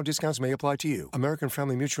to learn how discounts may apply to you. American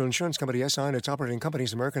Family Mutual Insurance Company, SI, and its operating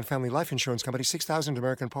companies, American Family Life Insurance Company, 6000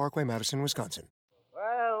 American Parkway, Madison, Wisconsin.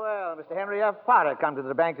 Well, Mr. Henry F. Potter come to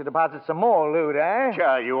the bank to deposit some more loot, eh?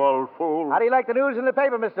 Sure, you old fool. How do you like the news in the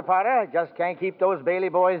paper, Mr. Potter? Just can't keep those Bailey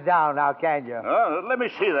boys down now, can you? Let me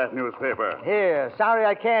see that newspaper. Here, sorry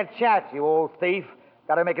I can't chat, you old thief.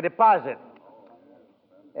 Gotta make a deposit.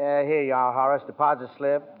 Here you are, Horace. Deposit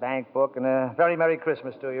slip, bank book, and a very Merry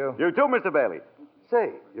Christmas to you. You too, Mr. Bailey.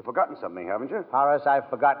 Say, you've forgotten something, haven't you? Horace, I've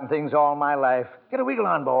forgotten things all my life. Get a wiggle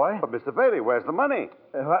on, boy. But, Mr. Bailey, where's the money?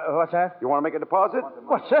 What's that? You want to make a deposit?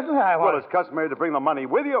 Well, certainly I want. Well, it's customary to bring the money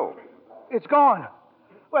with you. It's gone.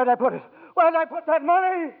 Where'd I put it? Where'd I put that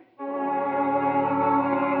money?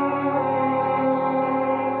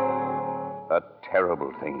 A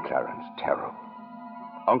terrible thing, Clarence, terrible.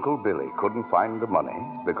 Uncle Billy couldn't find the money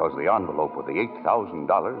because the envelope with the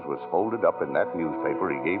 $8,000 was folded up in that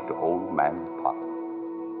newspaper he gave to old man Potter.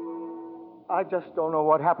 I just don't know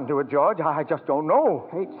what happened to it, George. I just don't know.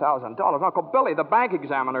 $8,000. Uncle Billy, the bank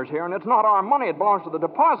examiner's here, and it's not our money. It belongs to the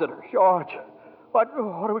depositors. George, what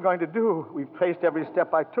are we going to do? We've traced every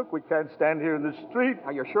step I took. We can't stand here in the street.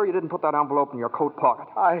 Are you sure you didn't put that envelope in your coat pocket?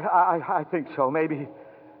 I think so. Maybe.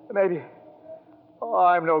 Oh,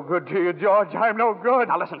 I'm no good to you, George. I'm no good.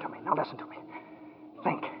 Now listen to me.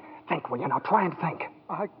 Think, will you? Now try and think.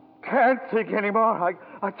 I can't think anymore.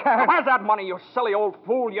 I can't. Where's that money, you silly old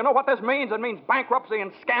fool? You know what this means? It means bankruptcy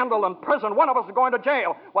and scandal and prison. One of us is going to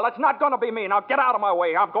jail. Well, it's not going to be me. Now get out of my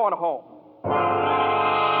way. I'm going home.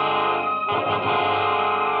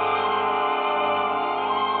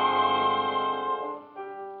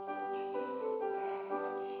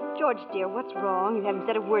 George, dear, what's wrong? You haven't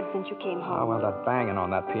said a word since you came home. Oh, well, that banging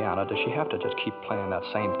on that piano. Does she have to just keep playing that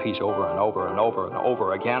same piece over and over and over and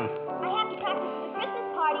over again? I have to practice for the Christmas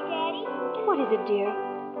party, Daddy. What is it, dear?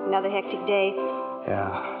 Another hectic day?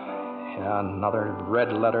 Yeah, another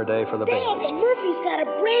red letter day for the baby. Dad, Murphy's got a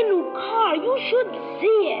brand new car. You should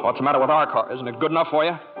see it. What's the matter with our car? Isn't it good enough for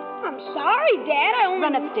you? I'm sorry, Dad. I only...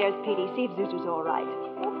 Run upstairs, Petey. See if Zuzu's all right.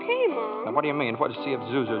 Okay, Mom. Now, what do you mean? See if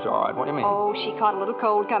Zuzu's all right. What do you mean? Oh, she caught a little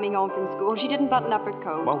cold coming home from school. She didn't button up her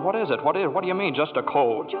coat. Well, what is it? What do you mean, just a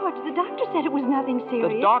cold? George, the doctor said it was nothing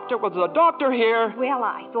serious. Was the doctor here? Well,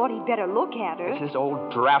 I thought he'd better look at her. It's this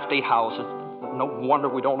old drafty house. It's no wonder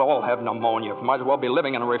we don't all have pneumonia. Might as well be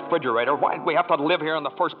living in a refrigerator. Why'd we have to live here in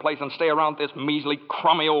the first place and stay around this measly,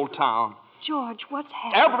 crummy old town? George, what's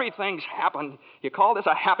happened? Everything's happened. You call this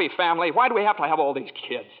a happy family? Why do we have to have all these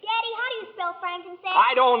kids? Daddy, how do you spell frankincense?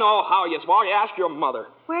 I don't know how you spell. You ask your mother.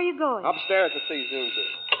 Where are you going? Upstairs to see Zuzu.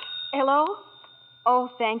 Hello? Oh,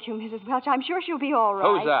 thank you, Mrs. Welch. I'm sure she'll be all right.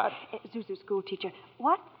 Who's that? Zuzu's school teacher.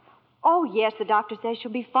 What? Oh, yes, the doctor says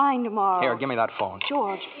she'll be fine tomorrow. Here, give me that phone.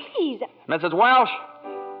 George, please. Mrs. Welsh?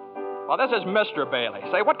 Well, this is Mr. Bailey.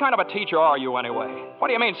 Say, what kind of a teacher are you anyway? What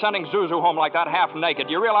do you mean sending Zuzu home like that half naked?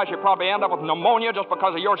 Do you realize you probably end up with pneumonia just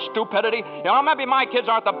because of your stupidity? You know, maybe my kids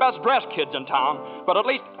aren't the best dressed kids in town, but at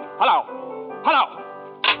least... Hello!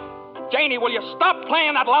 Janie, will you stop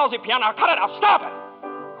playing that lousy piano? Cut it out! Stop it!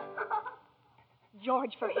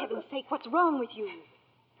 George, for heaven's sake, what's wrong with you?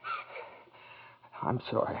 I'm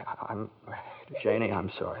sorry. Janie,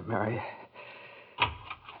 I'm sorry. Mary,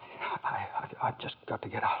 I've just got to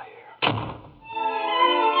get out of here.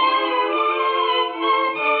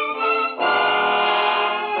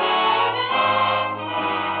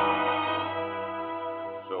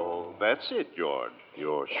 So that's it, George.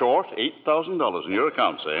 You're short $8,000 in your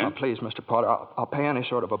accounts, eh? Now, please, Mr. Potter, I'll pay any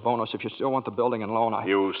sort of a bonus if you still want the building and loan.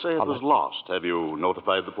 You say it was lost. Have you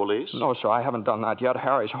notified the police? No, sir, I haven't done that yet.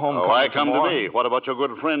 Harry's home. Why come to me? What about your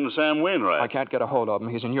good friend Sam Wainwright? I can't get a hold of him.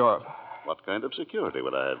 He's in Europe. What kind of security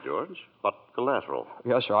would I have, George? What collateral?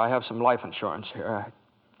 Yes, sir. I have some life insurance here.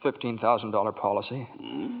 $15,000 policy.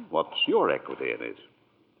 What's your equity in it?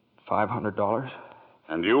 $500.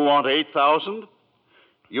 And you want $8,000?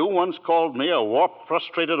 You once called me a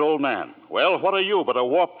warp-frustrated old man. Well, what are you but a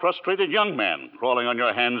warp-frustrated young man crawling on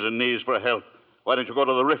your hands and knees for help? Why don't you go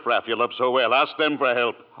to the riffraff you love so well? Ask them for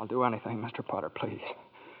help. I'll do anything, Mr. Potter, please.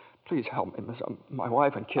 Please help me, Miss. My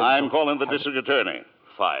wife and kids. I'm calling the district attorney.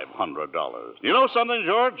 $500. You know something,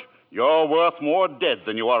 George? You're worth more dead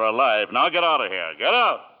than you are alive. Now get out of here. Get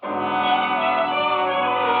out.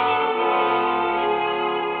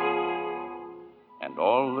 And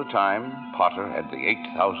all the time, Potter had the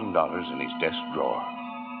 $8,000 in his desk drawer.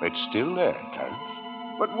 It's still there,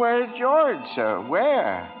 Clarence. But where's George, sir?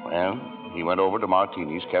 Where? Well, he went over to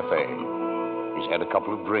Martini's Cafe. He's had a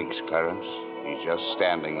couple of drinks, Clarence. He's just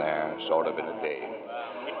standing there, sort of in a daze.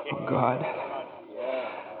 Oh, God.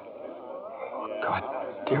 God,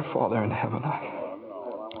 dear Father in heaven,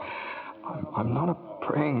 I'm not a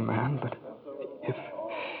praying man, but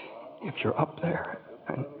if you're up there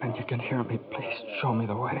and you can hear me, please show me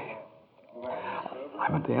the way.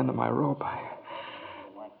 I'm at the end of my rope.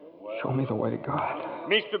 Show me the way, God.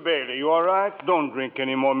 Mr. Bailey, you all right? Don't drink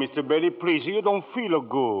anymore, Mr. Bailey. Please, you don't feel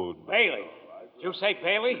good. Bailey? Did you say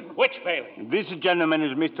Bailey? Which Bailey? This gentleman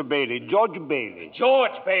is Mr. Bailey, George Bailey.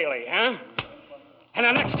 George Bailey, huh? And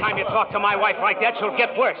the next time you talk to my wife like that, she'll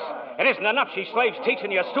get worse. It isn't enough she slaves teaching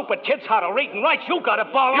your stupid kids how to read and write. You got to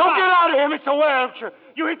ball You them get out. out of here, Mr. Welch.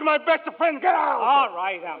 You hit my best friend. Get out. All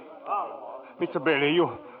right, Mr. Bailey,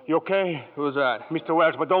 you okay? Who's that? Mr.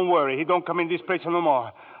 Welch, but don't worry. He don't come in this place no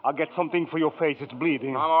more. I'll get something for your face. It's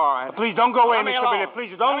bleeding. I'm all right. Please don't go away, Let me Mr. alone. Bailey.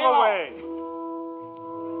 Please don't Let me go alone. away.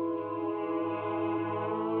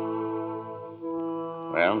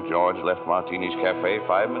 Well, George left Martini's Cafe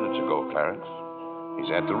 5 minutes ago, Clarence. He's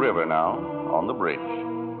at the river now, on the bridge,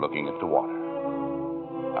 looking at the water.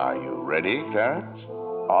 Are you ready, Clarence?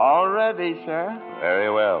 All ready, sir. Very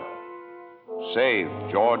well. Save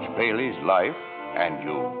George Bailey's life, and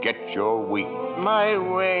you get your wings. My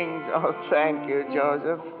wings. Oh, thank you,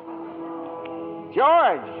 Joseph.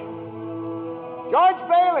 George! George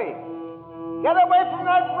Bailey! Get away from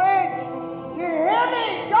that bridge! You hear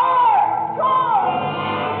me? George! George!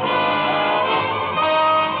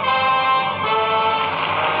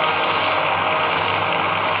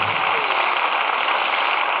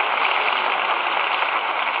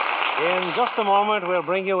 In just a moment, we'll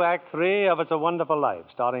bring you Act 3 of It's a Wonderful Life,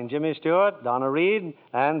 starring Jimmy Stewart, Donna Reed,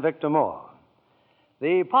 and Victor Moore.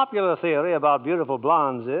 The popular theory about beautiful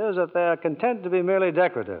blondes is that they're content to be merely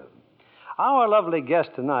decorative. Our lovely guest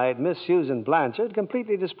tonight, Miss Susan Blanchard,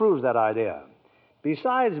 completely disproves that idea.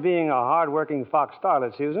 Besides being a hard-working Fox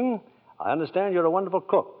starlet, Susan, I understand you're a wonderful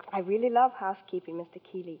cook. I really love housekeeping, Mr.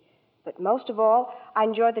 Keeley. But most of all, I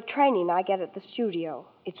enjoy the training I get at the studio.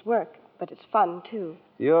 It's work, but it's fun, too.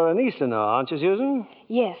 You're an Easterner, aren't you, Susan?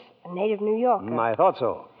 Yes, a native New Yorker. I thought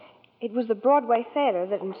so. It was the Broadway theater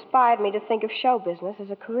that inspired me to think of show business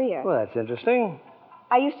as a career. Well, that's interesting.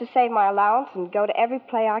 I used to save my allowance and go to every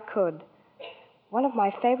play I could. One of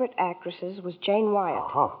my favorite actresses was Jane Wyatt.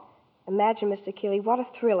 Uh-huh. Imagine, Mr. Keeley, what a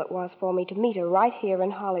thrill it was for me to meet her right here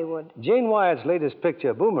in Hollywood. Jane Wyatt's latest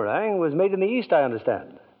picture, Boomerang, was made in the East, I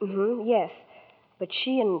understand. Yes. But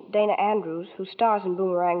she and Dana Andrews, who stars in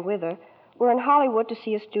Boomerang with her, were in Hollywood to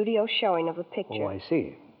see a studio showing of the picture. Oh, I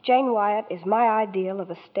see. Jane Wyatt is my ideal of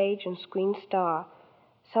a stage and screen star.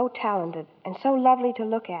 So talented and so lovely to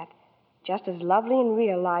look at. Just as lovely in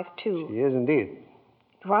real life, too. She is indeed.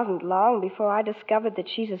 It wasn't long before I discovered that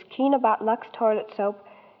she's as keen about Lux toilet soap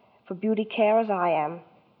for beauty care as I am.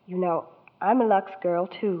 You know, I'm a Lux girl,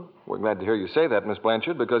 too. We're glad to hear you say that, Miss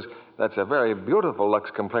Blanchard, because that's a very beautiful Lux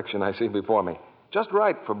complexion I see before me. Just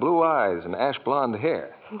right for blue eyes and ash blonde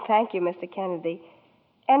hair. Thank you, Mr. Kennedy.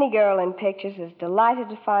 Any girl in pictures is delighted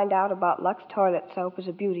to find out about Lux toilet soap as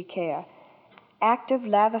a beauty care. Active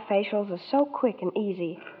lather facials are so quick and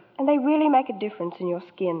easy, and they really make a difference in your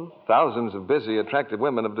skin. Thousands of busy, attractive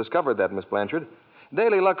women have discovered that, Miss Blanchard.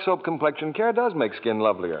 Daily Lux Soap Complexion Care does make skin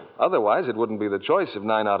lovelier. Otherwise, it wouldn't be the choice of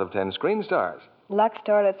 9 out of 10 screen stars. Lux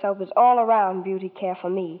toilet soap is all around beauty care for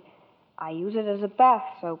me. I use it as a bath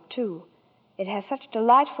soap, too. It has such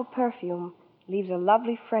delightful perfume, leaves a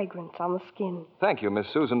lovely fragrance on the skin. Thank you, Miss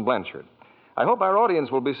Susan Blanchard. I hope our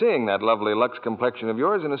audience will be seeing that lovely Lux complexion of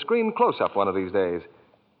yours in a screen close-up one of these days.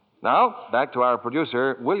 Now, back to our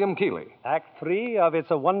producer, William Keeley. Act 3 of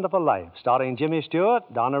It's a Wonderful Life, starring Jimmy Stewart,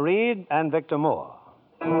 Donna Reed, and Victor Moore.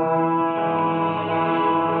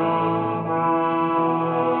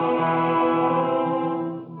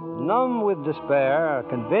 Numb with despair,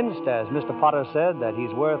 convinced, as Mr. Potter said, that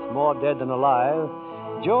he's worth more dead than alive,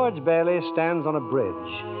 George Bailey stands on a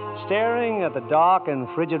bridge, staring at the dark and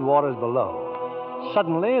frigid waters below.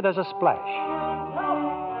 Suddenly, there's a splash.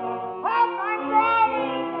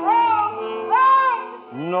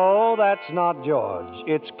 No, that's not George.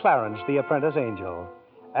 It's Clarence, the apprentice angel.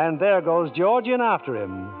 And there goes George in after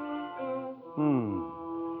him.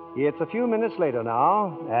 It's a few minutes later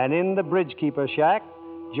now, and in the bridge-keeper's shack,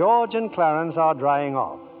 George and Clarence are drying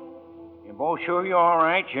off. You both sure you're all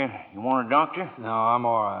right? You want a doctor? No, I'm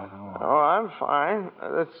all right. Oh, I'm fine.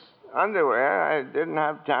 This underwear, I didn't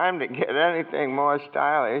have time to get anything more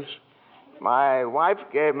stylish. My wife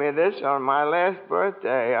gave me this on my last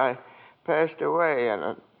birthday. I passed away in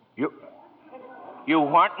it. You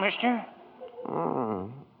what, mister?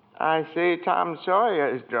 I see Tom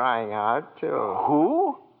Sawyer is drying out, too.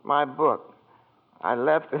 Who? My book. I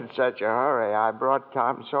left in such a hurry, I brought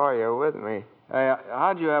Tom Sawyer with me. Hey,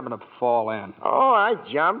 how'd you happen to fall in? Oh, I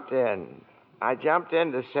jumped in. I jumped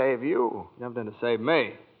in to save you. Jumped in to save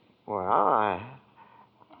me? Well,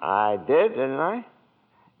 I did, didn't I?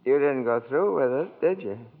 You didn't go through with it, did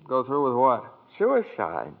you? Go through with what?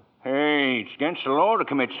 Suicide. Hey, it's against the law to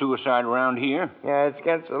commit suicide around here. Yeah, it's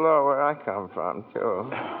against the law where I come from,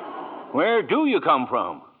 too. Where do you come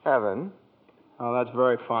from? Heaven. Oh, that's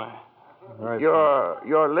very funny.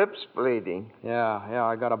 Your lips bleeding. Yeah,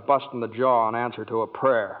 I got a bust in the jaw in answer to a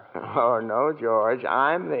prayer. Oh, no, George.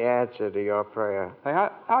 I'm the answer to your prayer. Hey,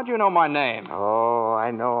 how'd you know my name? Oh,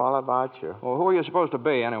 I know all about you. Well, who are you supposed to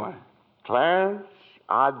be, anyway? Clarence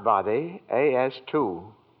Oddbody, AS2.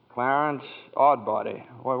 Clarence Oddbody.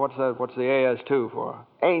 What's the AS2 for?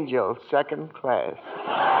 Angel, second class.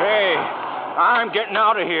 Hey, I'm getting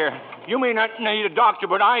out of here. You may not need a doctor,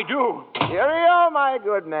 but I do. Cheerio, my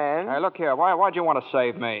good man. Hey, look here. Why'd you want to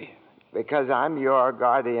save me? Because I'm your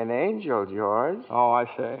guardian angel, George. Oh, I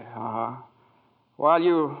see. Uh-huh. Well,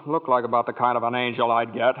 you look like about the kind of an angel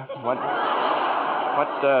I'd get. What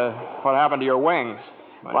happened to your wings?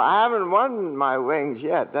 Well, I haven't won my wings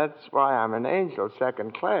yet. That's why I'm an angel,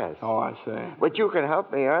 second class. Oh, I see. But you can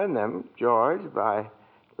help me earn them, George, by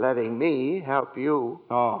letting me help you.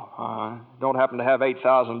 Oh, don't happen to have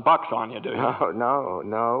 $8,000 on you, do you?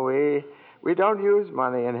 No. We don't use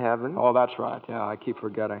money in heaven. Oh, that's right. Yeah, I keep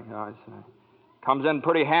forgetting. I see. Comes in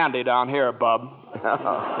pretty handy down here, bub.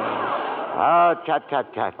 Oh, tut.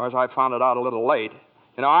 Of course, I found it out a little late.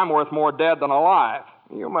 You know, I'm worth more dead than alive.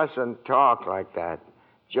 You mustn't talk like that.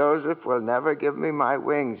 Joseph will never give me my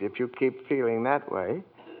wings if you keep feeling that way.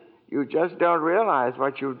 You just don't realize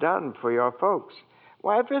what you've done for your folks.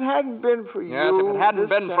 Why, if it hadn't been for you... Yes, if it hadn't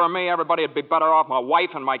been for me, everybody would be better off. My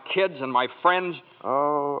wife and my kids and my friends.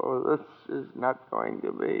 Oh, this is not going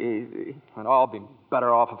to be easy. And I'll be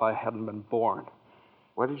better off if I hadn't been born.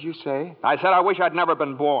 What did you say? I said I wish I'd never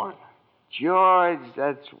been born. George,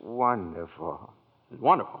 that's wonderful.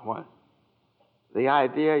 Wonderful? What? The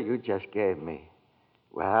idea you just gave me.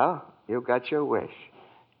 Well, you got your wish.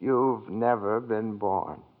 You've never been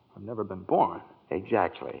born. I've never been born?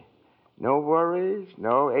 Exactly. No worries,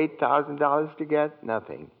 no $8,000 to get,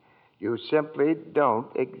 nothing. You simply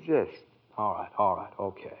don't exist. All right,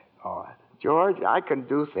 okay, all right. George, I can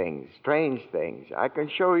do things, strange things. I can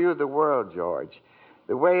show you the world, George,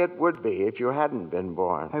 the way it would be if you hadn't been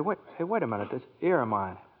born. Hey, wait a minute. This ear of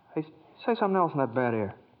mine. Hey, say something else in that bad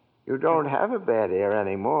ear. You don't have a bad ear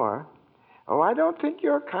anymore. Oh, I don't think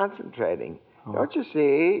you're concentrating. Oh. Don't you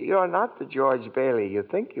see? You're not the George Bailey you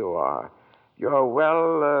think you are. You're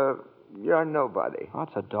nobody. Oh,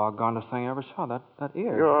 that's the doggonest thing I ever saw, that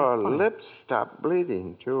ear. Your lips stopped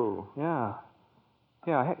bleeding, too. Yeah.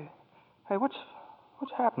 Hey, what's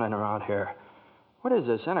happening around here? What is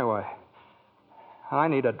this, anyway? I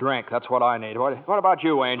need a drink. That's what I need. What about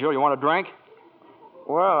you, Angel? You want a drink?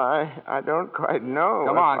 Well, I don't quite know.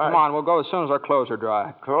 Come on. We'll go as soon as our clothes are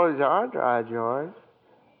dry. Clothes are dry, George.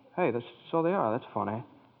 Hey, so they are. That's funny.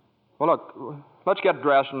 Well, look, let's get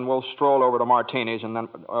dressed and we'll stroll over to Martini's and then...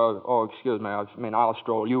 excuse me. I'll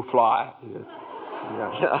stroll. You fly.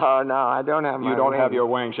 Oh, no, I don't have my You don't wings. have your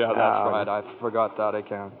wings yet. No. That's right. I forgot that. I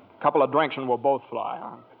can. A couple of drinks and we'll both fly,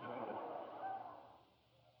 huh?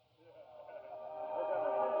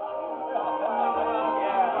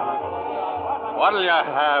 What'll you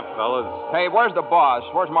have, fellas? Hey, where's the boss?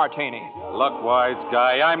 Where's Martini? Look, wise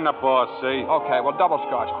guy, I'm the boss, see? Okay, well, double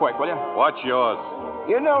scotch, quick, will you? What's yours?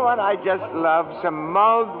 You know what I just love? Some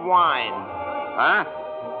mulled wine. Huh?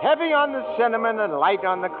 Heavy on the cinnamon and light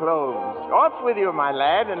on the cloves. Off with you, my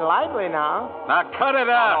lad, and lively now. Now cut it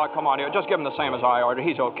out. Oh, come on, here. Just give him the same as I ordered.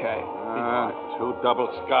 He's okay. Two double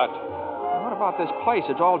scotch. What about this place?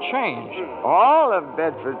 It's all changed. All of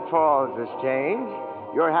Bedford Falls has changed.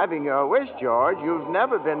 You're having your wish, George. You've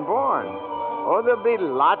never been born. Oh, there'll be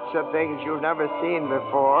lots of things you've never seen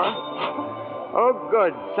before. Oh,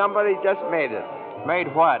 good. Somebody just made it.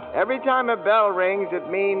 Made what? Every time a bell rings, it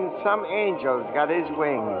means some angel's got his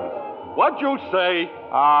wings. What'd you say?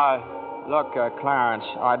 Look, Clarence,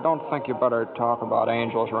 I don't think you better talk about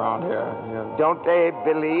angels around here. Don't they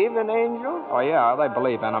believe in angels? Oh, yeah, they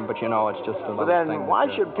believe in them, but it's just a little Well, then thing. why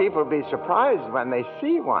should people be surprised when they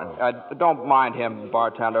see one? Don't mind him,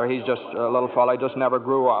 bartender. He's just a little fella. He just never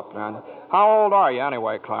grew up. And how old are you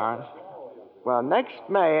anyway, Clarence? Well, next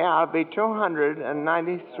May, I'll be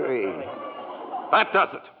 293. That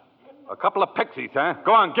does it. A couple of pixies, huh?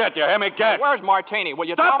 Go on, get you. Hear me, get. Where's Martini? Will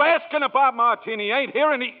you Stop tell me? asking about Martini. Ain't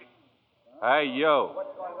here any... Hey, you.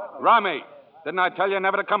 Rummy, didn't I tell you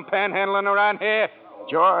never to come panhandling around here?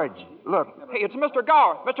 George, look. Hey, it's Mr.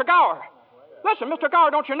 Gower. Mr. Gower. Listen, Mr. Gower,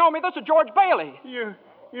 don't you know me? This is George Bailey. You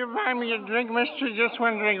buy me a drink, mister? Just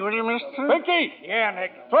one drink, will you, mister? Pinky! Yeah,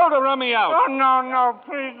 Nick. Throw the rummy out. Oh, no,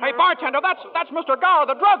 please. Hey, bartender, that's Mr. Gower,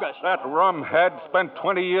 the druggist. That rumhead spent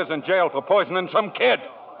 20 years in jail for poisoning some kid.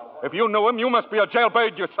 If you knew him, you must be a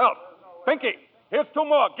jailbird yourself. Pinky, here's 2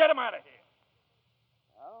 more. Get him out of here.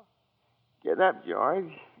 Get up,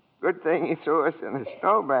 George. Good thing he threw us in a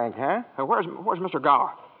snowbank, huh? Where's Mr.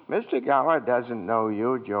 Gower? Mr. Gower doesn't know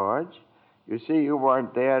you, George. You see, you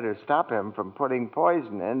weren't there to stop him from putting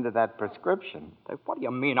poison into that prescription. Hey, what do you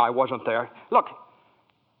mean I wasn't there? Look,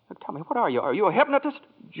 tell me, what are you? Are you a hypnotist?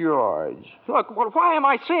 George. Look, well, why am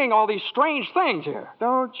I seeing all these strange things here?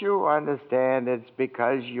 Don't you understand? It's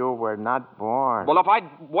because you were not born. Well, if I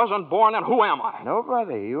wasn't born, then who am I?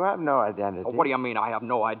 Nobody. You have no identity. Well, what do you mean I have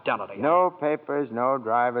no identity? No papers, no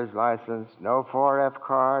driver's license, no 4F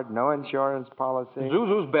card, no insurance policy.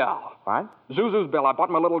 Zuzu's bell. What? Zuzu's bell. I bought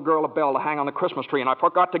my little girl a bell to hang on the Christmas tree, and I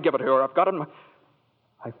forgot to give it to her. I've got it in my...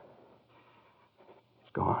 It's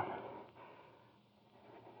gone.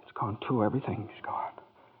 It's gone, too. Everything's gone.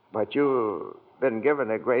 But you've been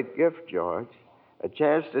given a great gift, George. A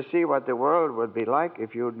chance to see what the world would be like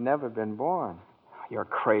if you'd never been born. You're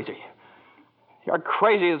crazy. You're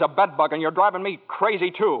crazy as a bedbug, and you're driving me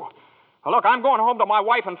crazy, too. Now, look, I'm going home to my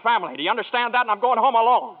wife and family. Do you understand that? And I'm going home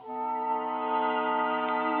alone.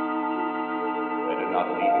 Better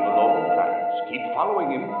not leave him alone, Clarence. Keep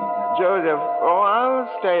following him. Joseph, I'll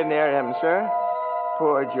stay near him, sir.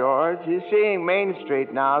 Poor George. He's seeing Main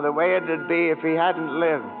Street now the way it'd be if he hadn't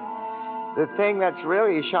lived. The thing that's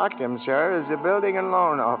really shocked him, sir, is the building and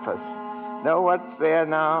loan office. Know what's there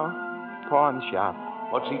now? Pawn shop.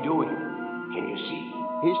 What's he doing? Can you see?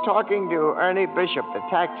 He's talking to Ernie Bishop, the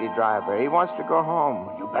taxi driver. He wants to go home.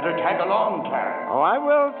 You better tag along, Clarence. Oh, I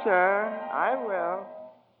will, sir. I will.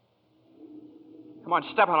 Come on,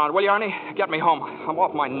 step on it, will you, Ernie? Get me home. I'm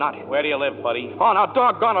off my nut. Where do you live, buddy? Oh, now,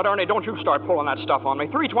 doggone it, Ernie. Don't you start pulling that stuff on me.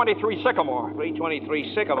 323 Sycamore.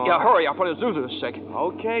 323 Sycamore. Yeah, hurry. I'll put his Zuzu's sick.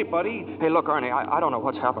 Okay, buddy. Hey, look, Ernie, I don't know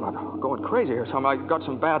what's happened. I'm going crazy or something. I got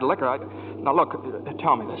some bad liquor. Now, look,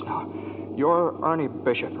 tell me this now. You're Ernie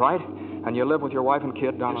Bishop, right? And you live with your wife and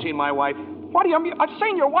kid down... You seen my wife? What do you mean? I've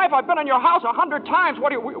seen your wife. I've been in your house 100 times.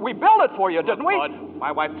 What do you... We built it for you, didn't we? Bud,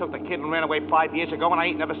 my wife took the kid and ran away 5 years ago, and I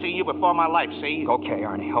ain't never seen you before in my life, see? Okay,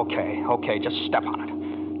 Ernie, okay. Just step on it.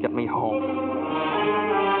 Get me home.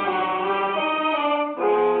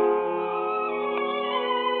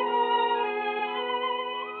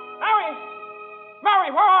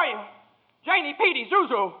 Mary, where are you? Janie, Petey,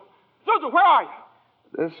 Zuzu. Zuzu, where are you?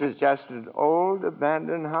 This is just an old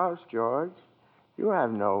abandoned house, George. You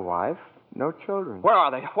have no wife, no children. Where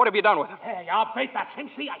are they? What have you done with them? Hey, I'll face that thing.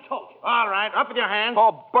 See, I told you. All right, up with your hands.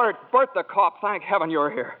 Oh, Bert the cop. Thank heaven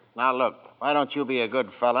you're here. Now, look, why don't you be a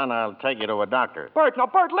good fella and I'll take you to a doctor? Bert,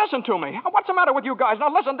 listen to me. What's the matter with you guys? Now,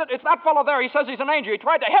 listen, it's that fellow there. He says he's an angel. He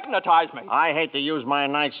tried to hypnotize me. I hate to use my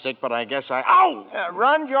nightstick, but I guess I... Ow!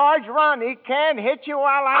 Run, George, run. He can't hit you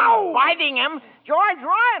while I'm biting him. George,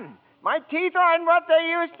 run! My teeth aren't what they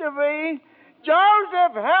used to be.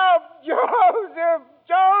 Joseph, help! Joseph!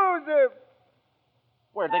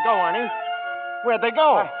 Where'd they go, Ernie? Where'd they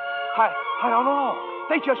go? I don't know.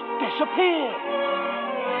 They just disappeared.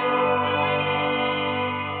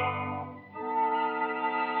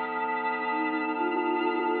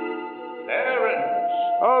 Clarence.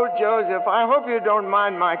 Oh, Joseph, I hope you don't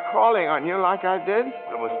mind my calling on you like I did.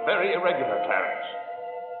 It was very irregular, Clarence.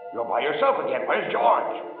 You're by yourself again. Where's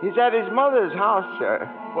George? He's at his mother's house, sir.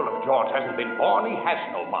 Well, if George hasn't been born, he has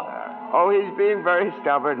no mother. Oh, he's being very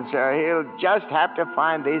stubborn, sir. He'll just have to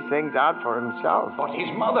find these things out for himself. But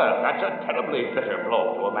his mother, that's a terribly bitter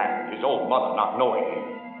blow to a man, his own mother not knowing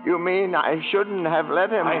him. You mean I shouldn't have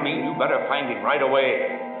let him... I mean you better find him right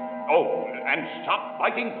away. Oh, and stop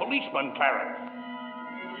fighting policemen, Clarence.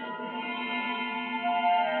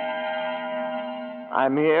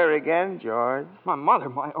 I'm here again, George. My mother,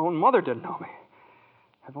 my own mother, didn't know me.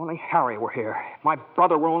 If only Harry were here. If my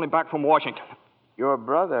brother were only back from Washington. Your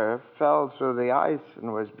brother fell through the ice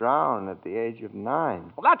and was drowned at the age of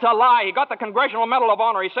 9. Well, that's a lie. He got the Congressional Medal of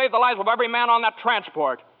Honor. He saved the lives of every man on that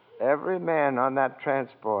transport. Every man on that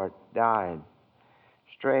transport died.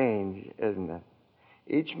 Strange, isn't it?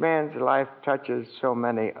 Each man's life touches so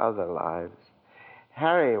many other lives.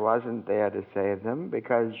 Harry wasn't there to save them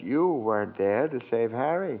because you weren't there to save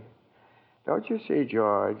Harry. Don't you see,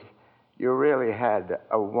 George? You really had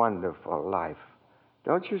a wonderful life.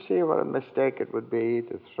 Don't you see what a mistake it would be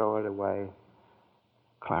to throw it away?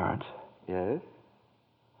 Clarence. Yes?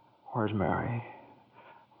 Where's Mary?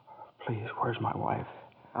 Please, where's my wife?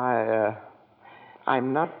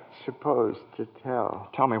 I'm not supposed to tell.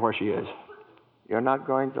 Tell me where she is. You're not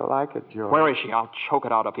going to like it, George. Where is she? I'll choke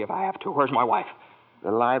it out of you if I have to. Where's my wife?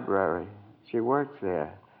 The library. She works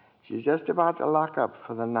there. She's just about to lock up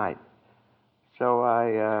for the night. So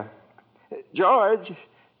George,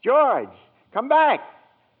 come back.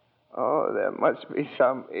 Oh, there must be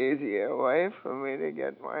some easier way for me to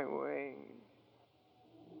get my wings.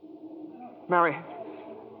 Mary.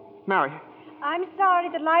 I'm sorry,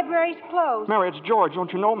 the library's closed. Mary, it's George.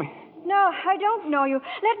 Don't you know me? No, I don't know you.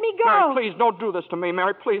 Let me go. Mary, please, don't do this to me.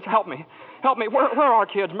 Mary, please, help me. Help me. Where are our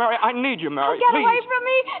kids? Mary, I need you, Mary. Get please. away from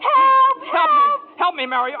me. Help! me. Help me,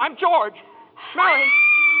 Mary. I'm George. Mary.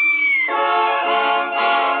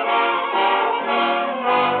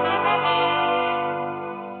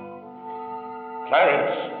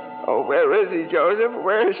 Clarence. Oh, where is he, Joseph?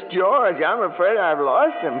 Where's George? I'm afraid I've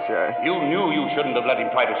lost him, sir. You knew you shouldn't have let him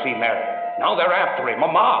try to see Mary. Now they're after him, a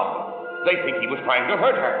mob. They think he was trying to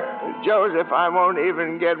hurt her. Joseph, I won't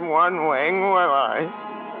even get one wing, will I?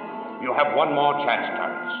 You have one more chance,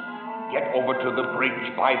 Clarence. Get over to the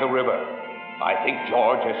bridge by the river. I think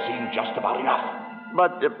George has seen just about enough.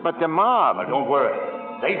 But the mob... But don't worry.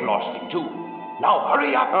 They've lost him, too. Now,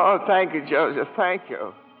 hurry up. Oh, thank you, Joseph. Thank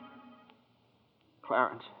you.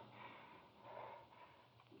 Clarence.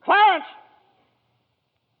 Clarence,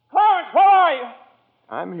 where are you?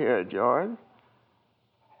 I'm here, George.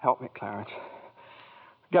 Help me, Clarence.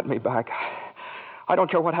 Get me back. I don't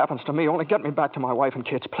care what happens to me. Only get me back to my wife and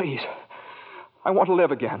kids, please. I want to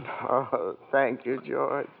live again. Oh, thank you,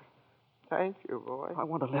 George. Thank you, boy. I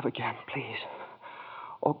want to live again, please.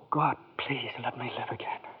 Oh, God, please let me live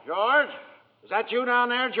again. George? Is that you down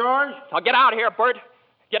there, George? Now, get out of here, Bert.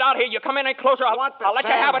 Get out here. You come in any closer, I'll let you have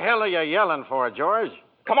it. What the hell are you yelling for, George?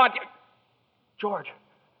 Come on. George,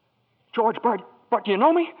 Bert, do you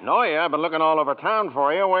know me? No, yeah. I've been looking all over town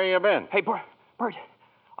for you. Where you been? Hey, Bert,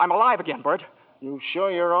 I'm alive again, Bert. You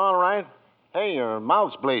sure you're all right? Hey, your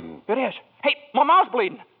mouth's bleeding. It is. Hey, my mouth's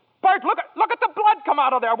bleeding. Bert, look at the blood come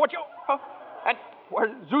out of there. Would you? And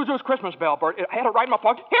where's Zuzu's Christmas bell, Bert? I had it right in my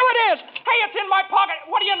pocket. Here it is. Hey, it's in my pocket.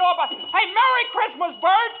 What do you know about it? Hey, Merry Christmas,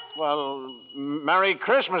 Bert. Well, Merry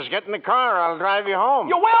Christmas. Get in the car. I'll drive you home.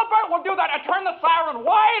 You will, Bert? We'll do that. And turn the siren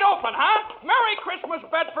wide open, huh? Merry Christmas,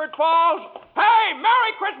 Bedford Falls. Hey,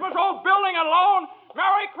 Merry Christmas, old building and loan.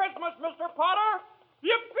 Merry Christmas, Mr. Potter.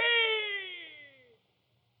 Yippee!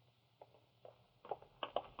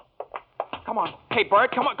 Come on. Hey,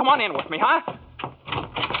 Bert, come on in with me, huh?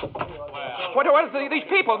 What is these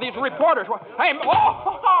people, these reporters? Hey,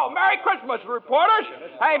 Merry Christmas, reporters.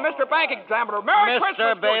 Hey, Mr. Bank Examiner, Merry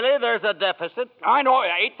Christmas. Mr. Bailey, there's a deficit. I know,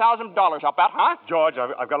 $8,000, I'll bet, huh? George,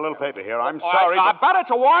 I've got a little paper here. I'm sorry. I bet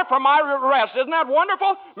it's a warrant for my arrest. Isn't that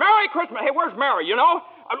wonderful? Merry Christmas. Hey, where's Mary, you know?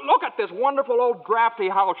 Look at this wonderful old drafty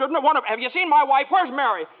house. Isn't it wonderful? Have you seen my wife? Where's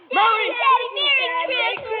Mary? Mary!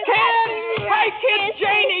 Merry Christmas! Kids! Hey, kids!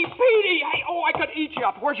 Janie! Petey! Hey, I could eat you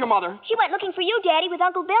up. Where's your mother? She went looking for you, Daddy, with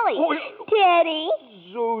Uncle Billy. Oh, Daddy.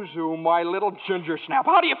 Zuzu, my little ginger snap.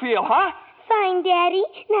 How do you feel, huh? Fine, Daddy.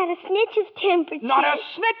 Not a snitch of temperature. Not a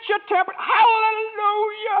snitch of temperature.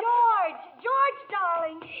 Hallelujah! George,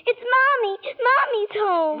 darling. It's Mommy. Mommy's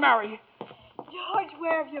home. Mary. George,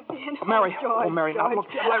 where have you been? Mary. George, Mary, George. now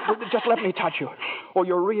look, just let me touch you. Oh,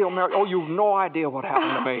 you're real, Mary. Oh, you've no idea what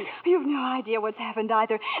happened to me. You've no idea what's happened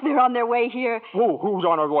either. They're on their way here. Who's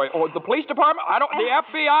on their way? Oh, the police department? The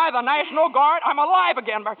FBI, the National Guard? I'm alive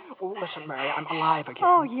again, Mary. Oh, listen, Mary, I'm alive again.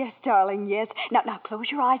 Oh, yes, darling, yes. Now close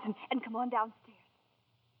your eyes and come on downstairs.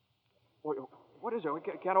 What is it? We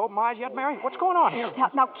can't open my eyes yet, Mary? What's going on here?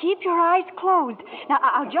 Now keep your eyes closed. Now,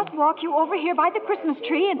 I'll just walk you over here by the Christmas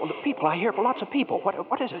tree and... Well, the people, I hear lots of people. What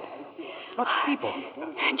is it? Lots of people.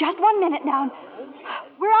 Just 1 minute now.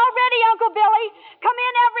 We're all ready, Uncle Billy. Come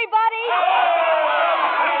in, everybody.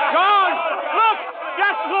 George, look!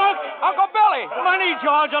 Just look! Uncle Billy! Money,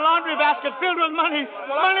 George. A laundry basket filled with money.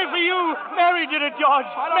 Money for you. Mary did it, George.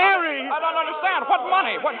 Mary! I don't understand. What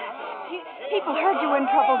money? What? People heard you were in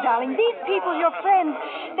trouble, darling. These people, your friends,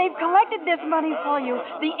 they've collected this money for you.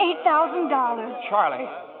 The $8,000. Charlie.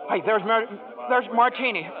 Hey, there's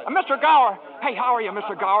Martini. Mr. Gower. Hey, how are you,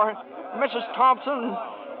 Mr. Gower? Mrs. Thompson,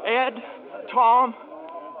 Ed, Tom,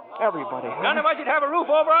 everybody. None of us would have a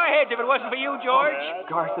roof over our heads if it wasn't for you, George. Oh,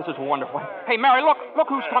 gosh, this is wonderful. Hey, Mary, look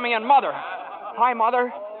who's coming in. Mother. Hi,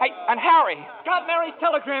 Mother. Hey, and Harry. Got Mary's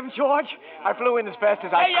telegram, George. I flew in as fast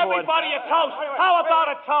as I could. Hey, everybody, a toast. How about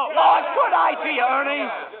a toast? Oh, good idea, Ernie.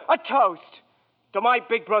 A toast to my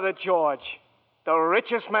big brother, George, the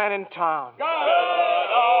richest man in town.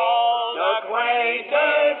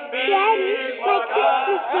 Daddy, my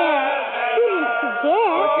Christmas bell. You didn't forget.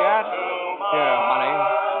 Forget? Here, honey.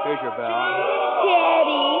 Here's your bell.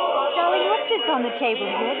 Daddy. Darling, what's this on the table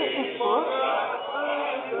here? This book?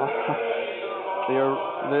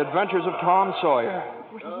 The Adventures of Tom Sawyer.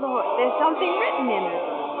 Lord, there's something written in it.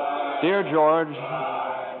 Dear George,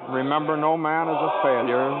 remember no man is a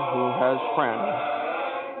failure who has friends.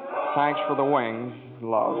 Thanks for the wings.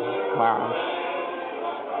 Love, Clarence.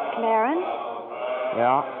 Clarence?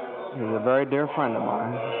 Yeah, he's a very dear friend of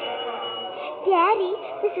mine. Daddy,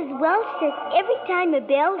 Mrs. Welch says every time a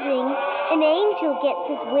bell rings, an angel gets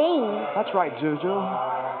his wings. That's right, Zuzu.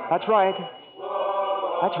 That's right.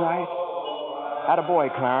 That's right. Attaboy,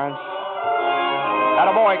 Clarence.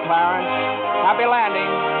 Attaboy, Clarence. Happy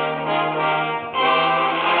landing.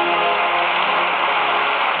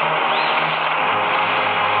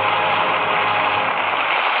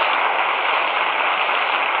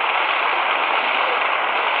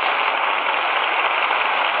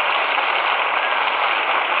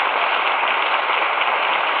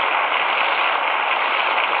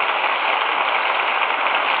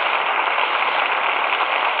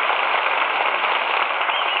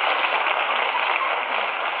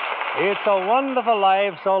 It's a wonderful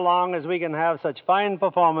life so long as we can have such fine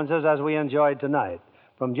performances as we enjoyed tonight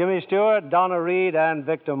from Jimmy Stewart, Donna Reed, and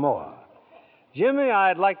Victor Moore. Jimmy,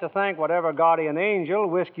 I'd like to thank whatever guardian angel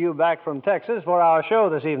whisked you back from Texas for our show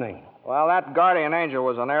this evening. Well, that guardian angel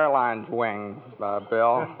was an airline's wing,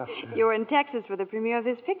 Bill. You were in Texas for the premiere of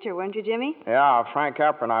this picture, weren't you, Jimmy? Yeah, Frank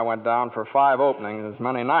Capra and I went down for 5 openings, as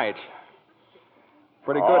many nights.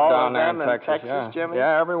 Pretty good All down of there them in Texas. Texas, Yeah. Jimmy?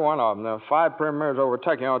 Yeah, every one of them. There were 5 premieres over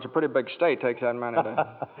Texas. You know, it's a pretty big state. Takes that many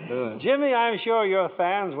to do it. Jimmy, I'm sure your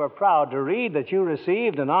fans were proud to read that you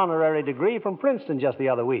received an honorary degree from Princeton just the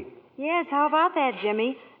other week. Yes, how about that,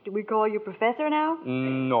 Jimmy? Do we call you professor now?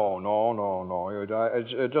 No.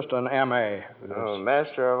 It's just an M.A. Oh,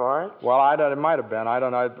 Master of Arts? Well, it might have been. I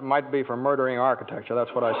don't know. It might be for murdering architecture. That's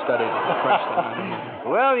what I studied at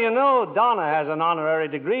Princeton. Well, you know, Donna has an honorary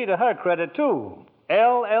degree to her credit, too.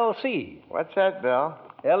 LLC. What's that, Bill?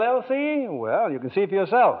 LLC? Well, you can see for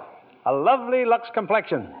yourself. A lovely Lux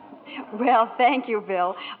complexion. Well, thank you,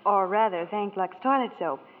 Bill. Or rather, thank Lux Toilet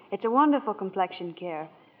Soap. It's a wonderful complexion care.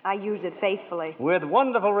 I use it faithfully. With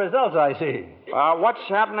wonderful results, I see. What's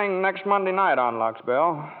happening next Monday night on Lux,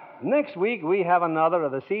 Bill? Next week, we have another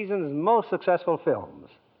of the season's most successful films.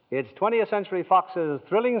 It's 20th Century Fox's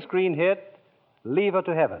thrilling screen hit, Leave Her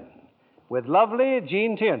to Heaven, with lovely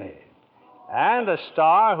Gene Tierney, and a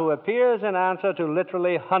star who appears in answer to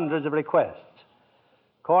literally hundreds of requests,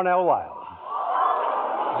 Cornell Wilde.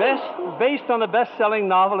 Based on the best-selling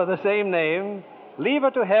novel of the same name, Leave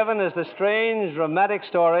Her to Heaven is the strange, dramatic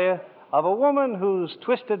story of a woman whose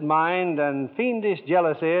twisted mind and fiendish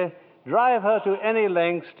jealousy drive her to any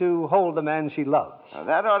lengths to hold the man she loves. Now,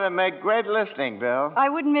 that ought to make great listening, Bill. I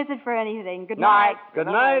wouldn't miss it for anything. Good night. Good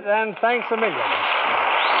night, and thanks a million.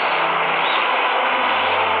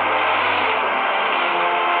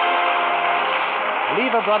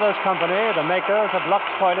 Lever Brothers Company, the makers of Lux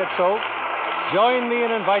Toilet Soap, join me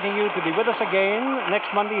in inviting you to be with us again next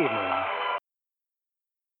Monday evening.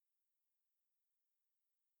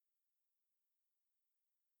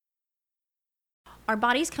 Our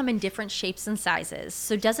bodies come in different shapes and sizes,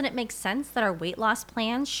 so doesn't it make sense that our weight loss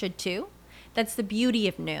plans should too? That's the beauty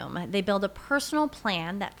of Noom. They build a personal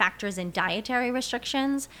plan that factors in dietary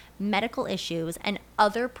restrictions, medical issues, and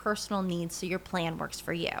other personal needs so your plan works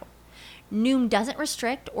for you. Noom doesn't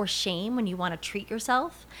restrict or shame when you want to treat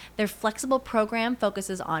yourself. Their flexible program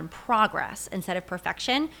focuses on progress instead of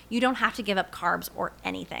perfection. You don't have to give up carbs or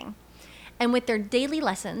anything. And with their daily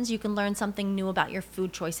lessons, you can learn something new about your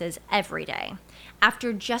food choices every day.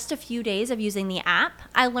 After just a few days of using the app,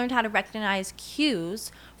 I learned how to recognize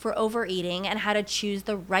cues for overeating and how to choose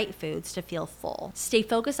the right foods to feel full. Stay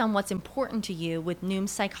focused on what's important to you with Noom's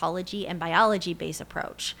psychology and biology-based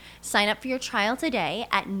approach. Sign up for your trial today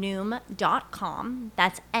at Noom.com.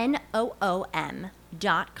 That's Noom.com.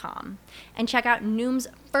 And check out Noom's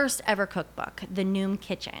first ever cookbook, The Noom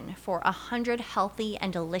Kitchen, for 100 healthy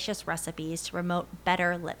and delicious recipes to promote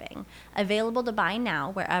better living. Available to buy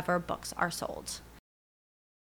now wherever books are sold.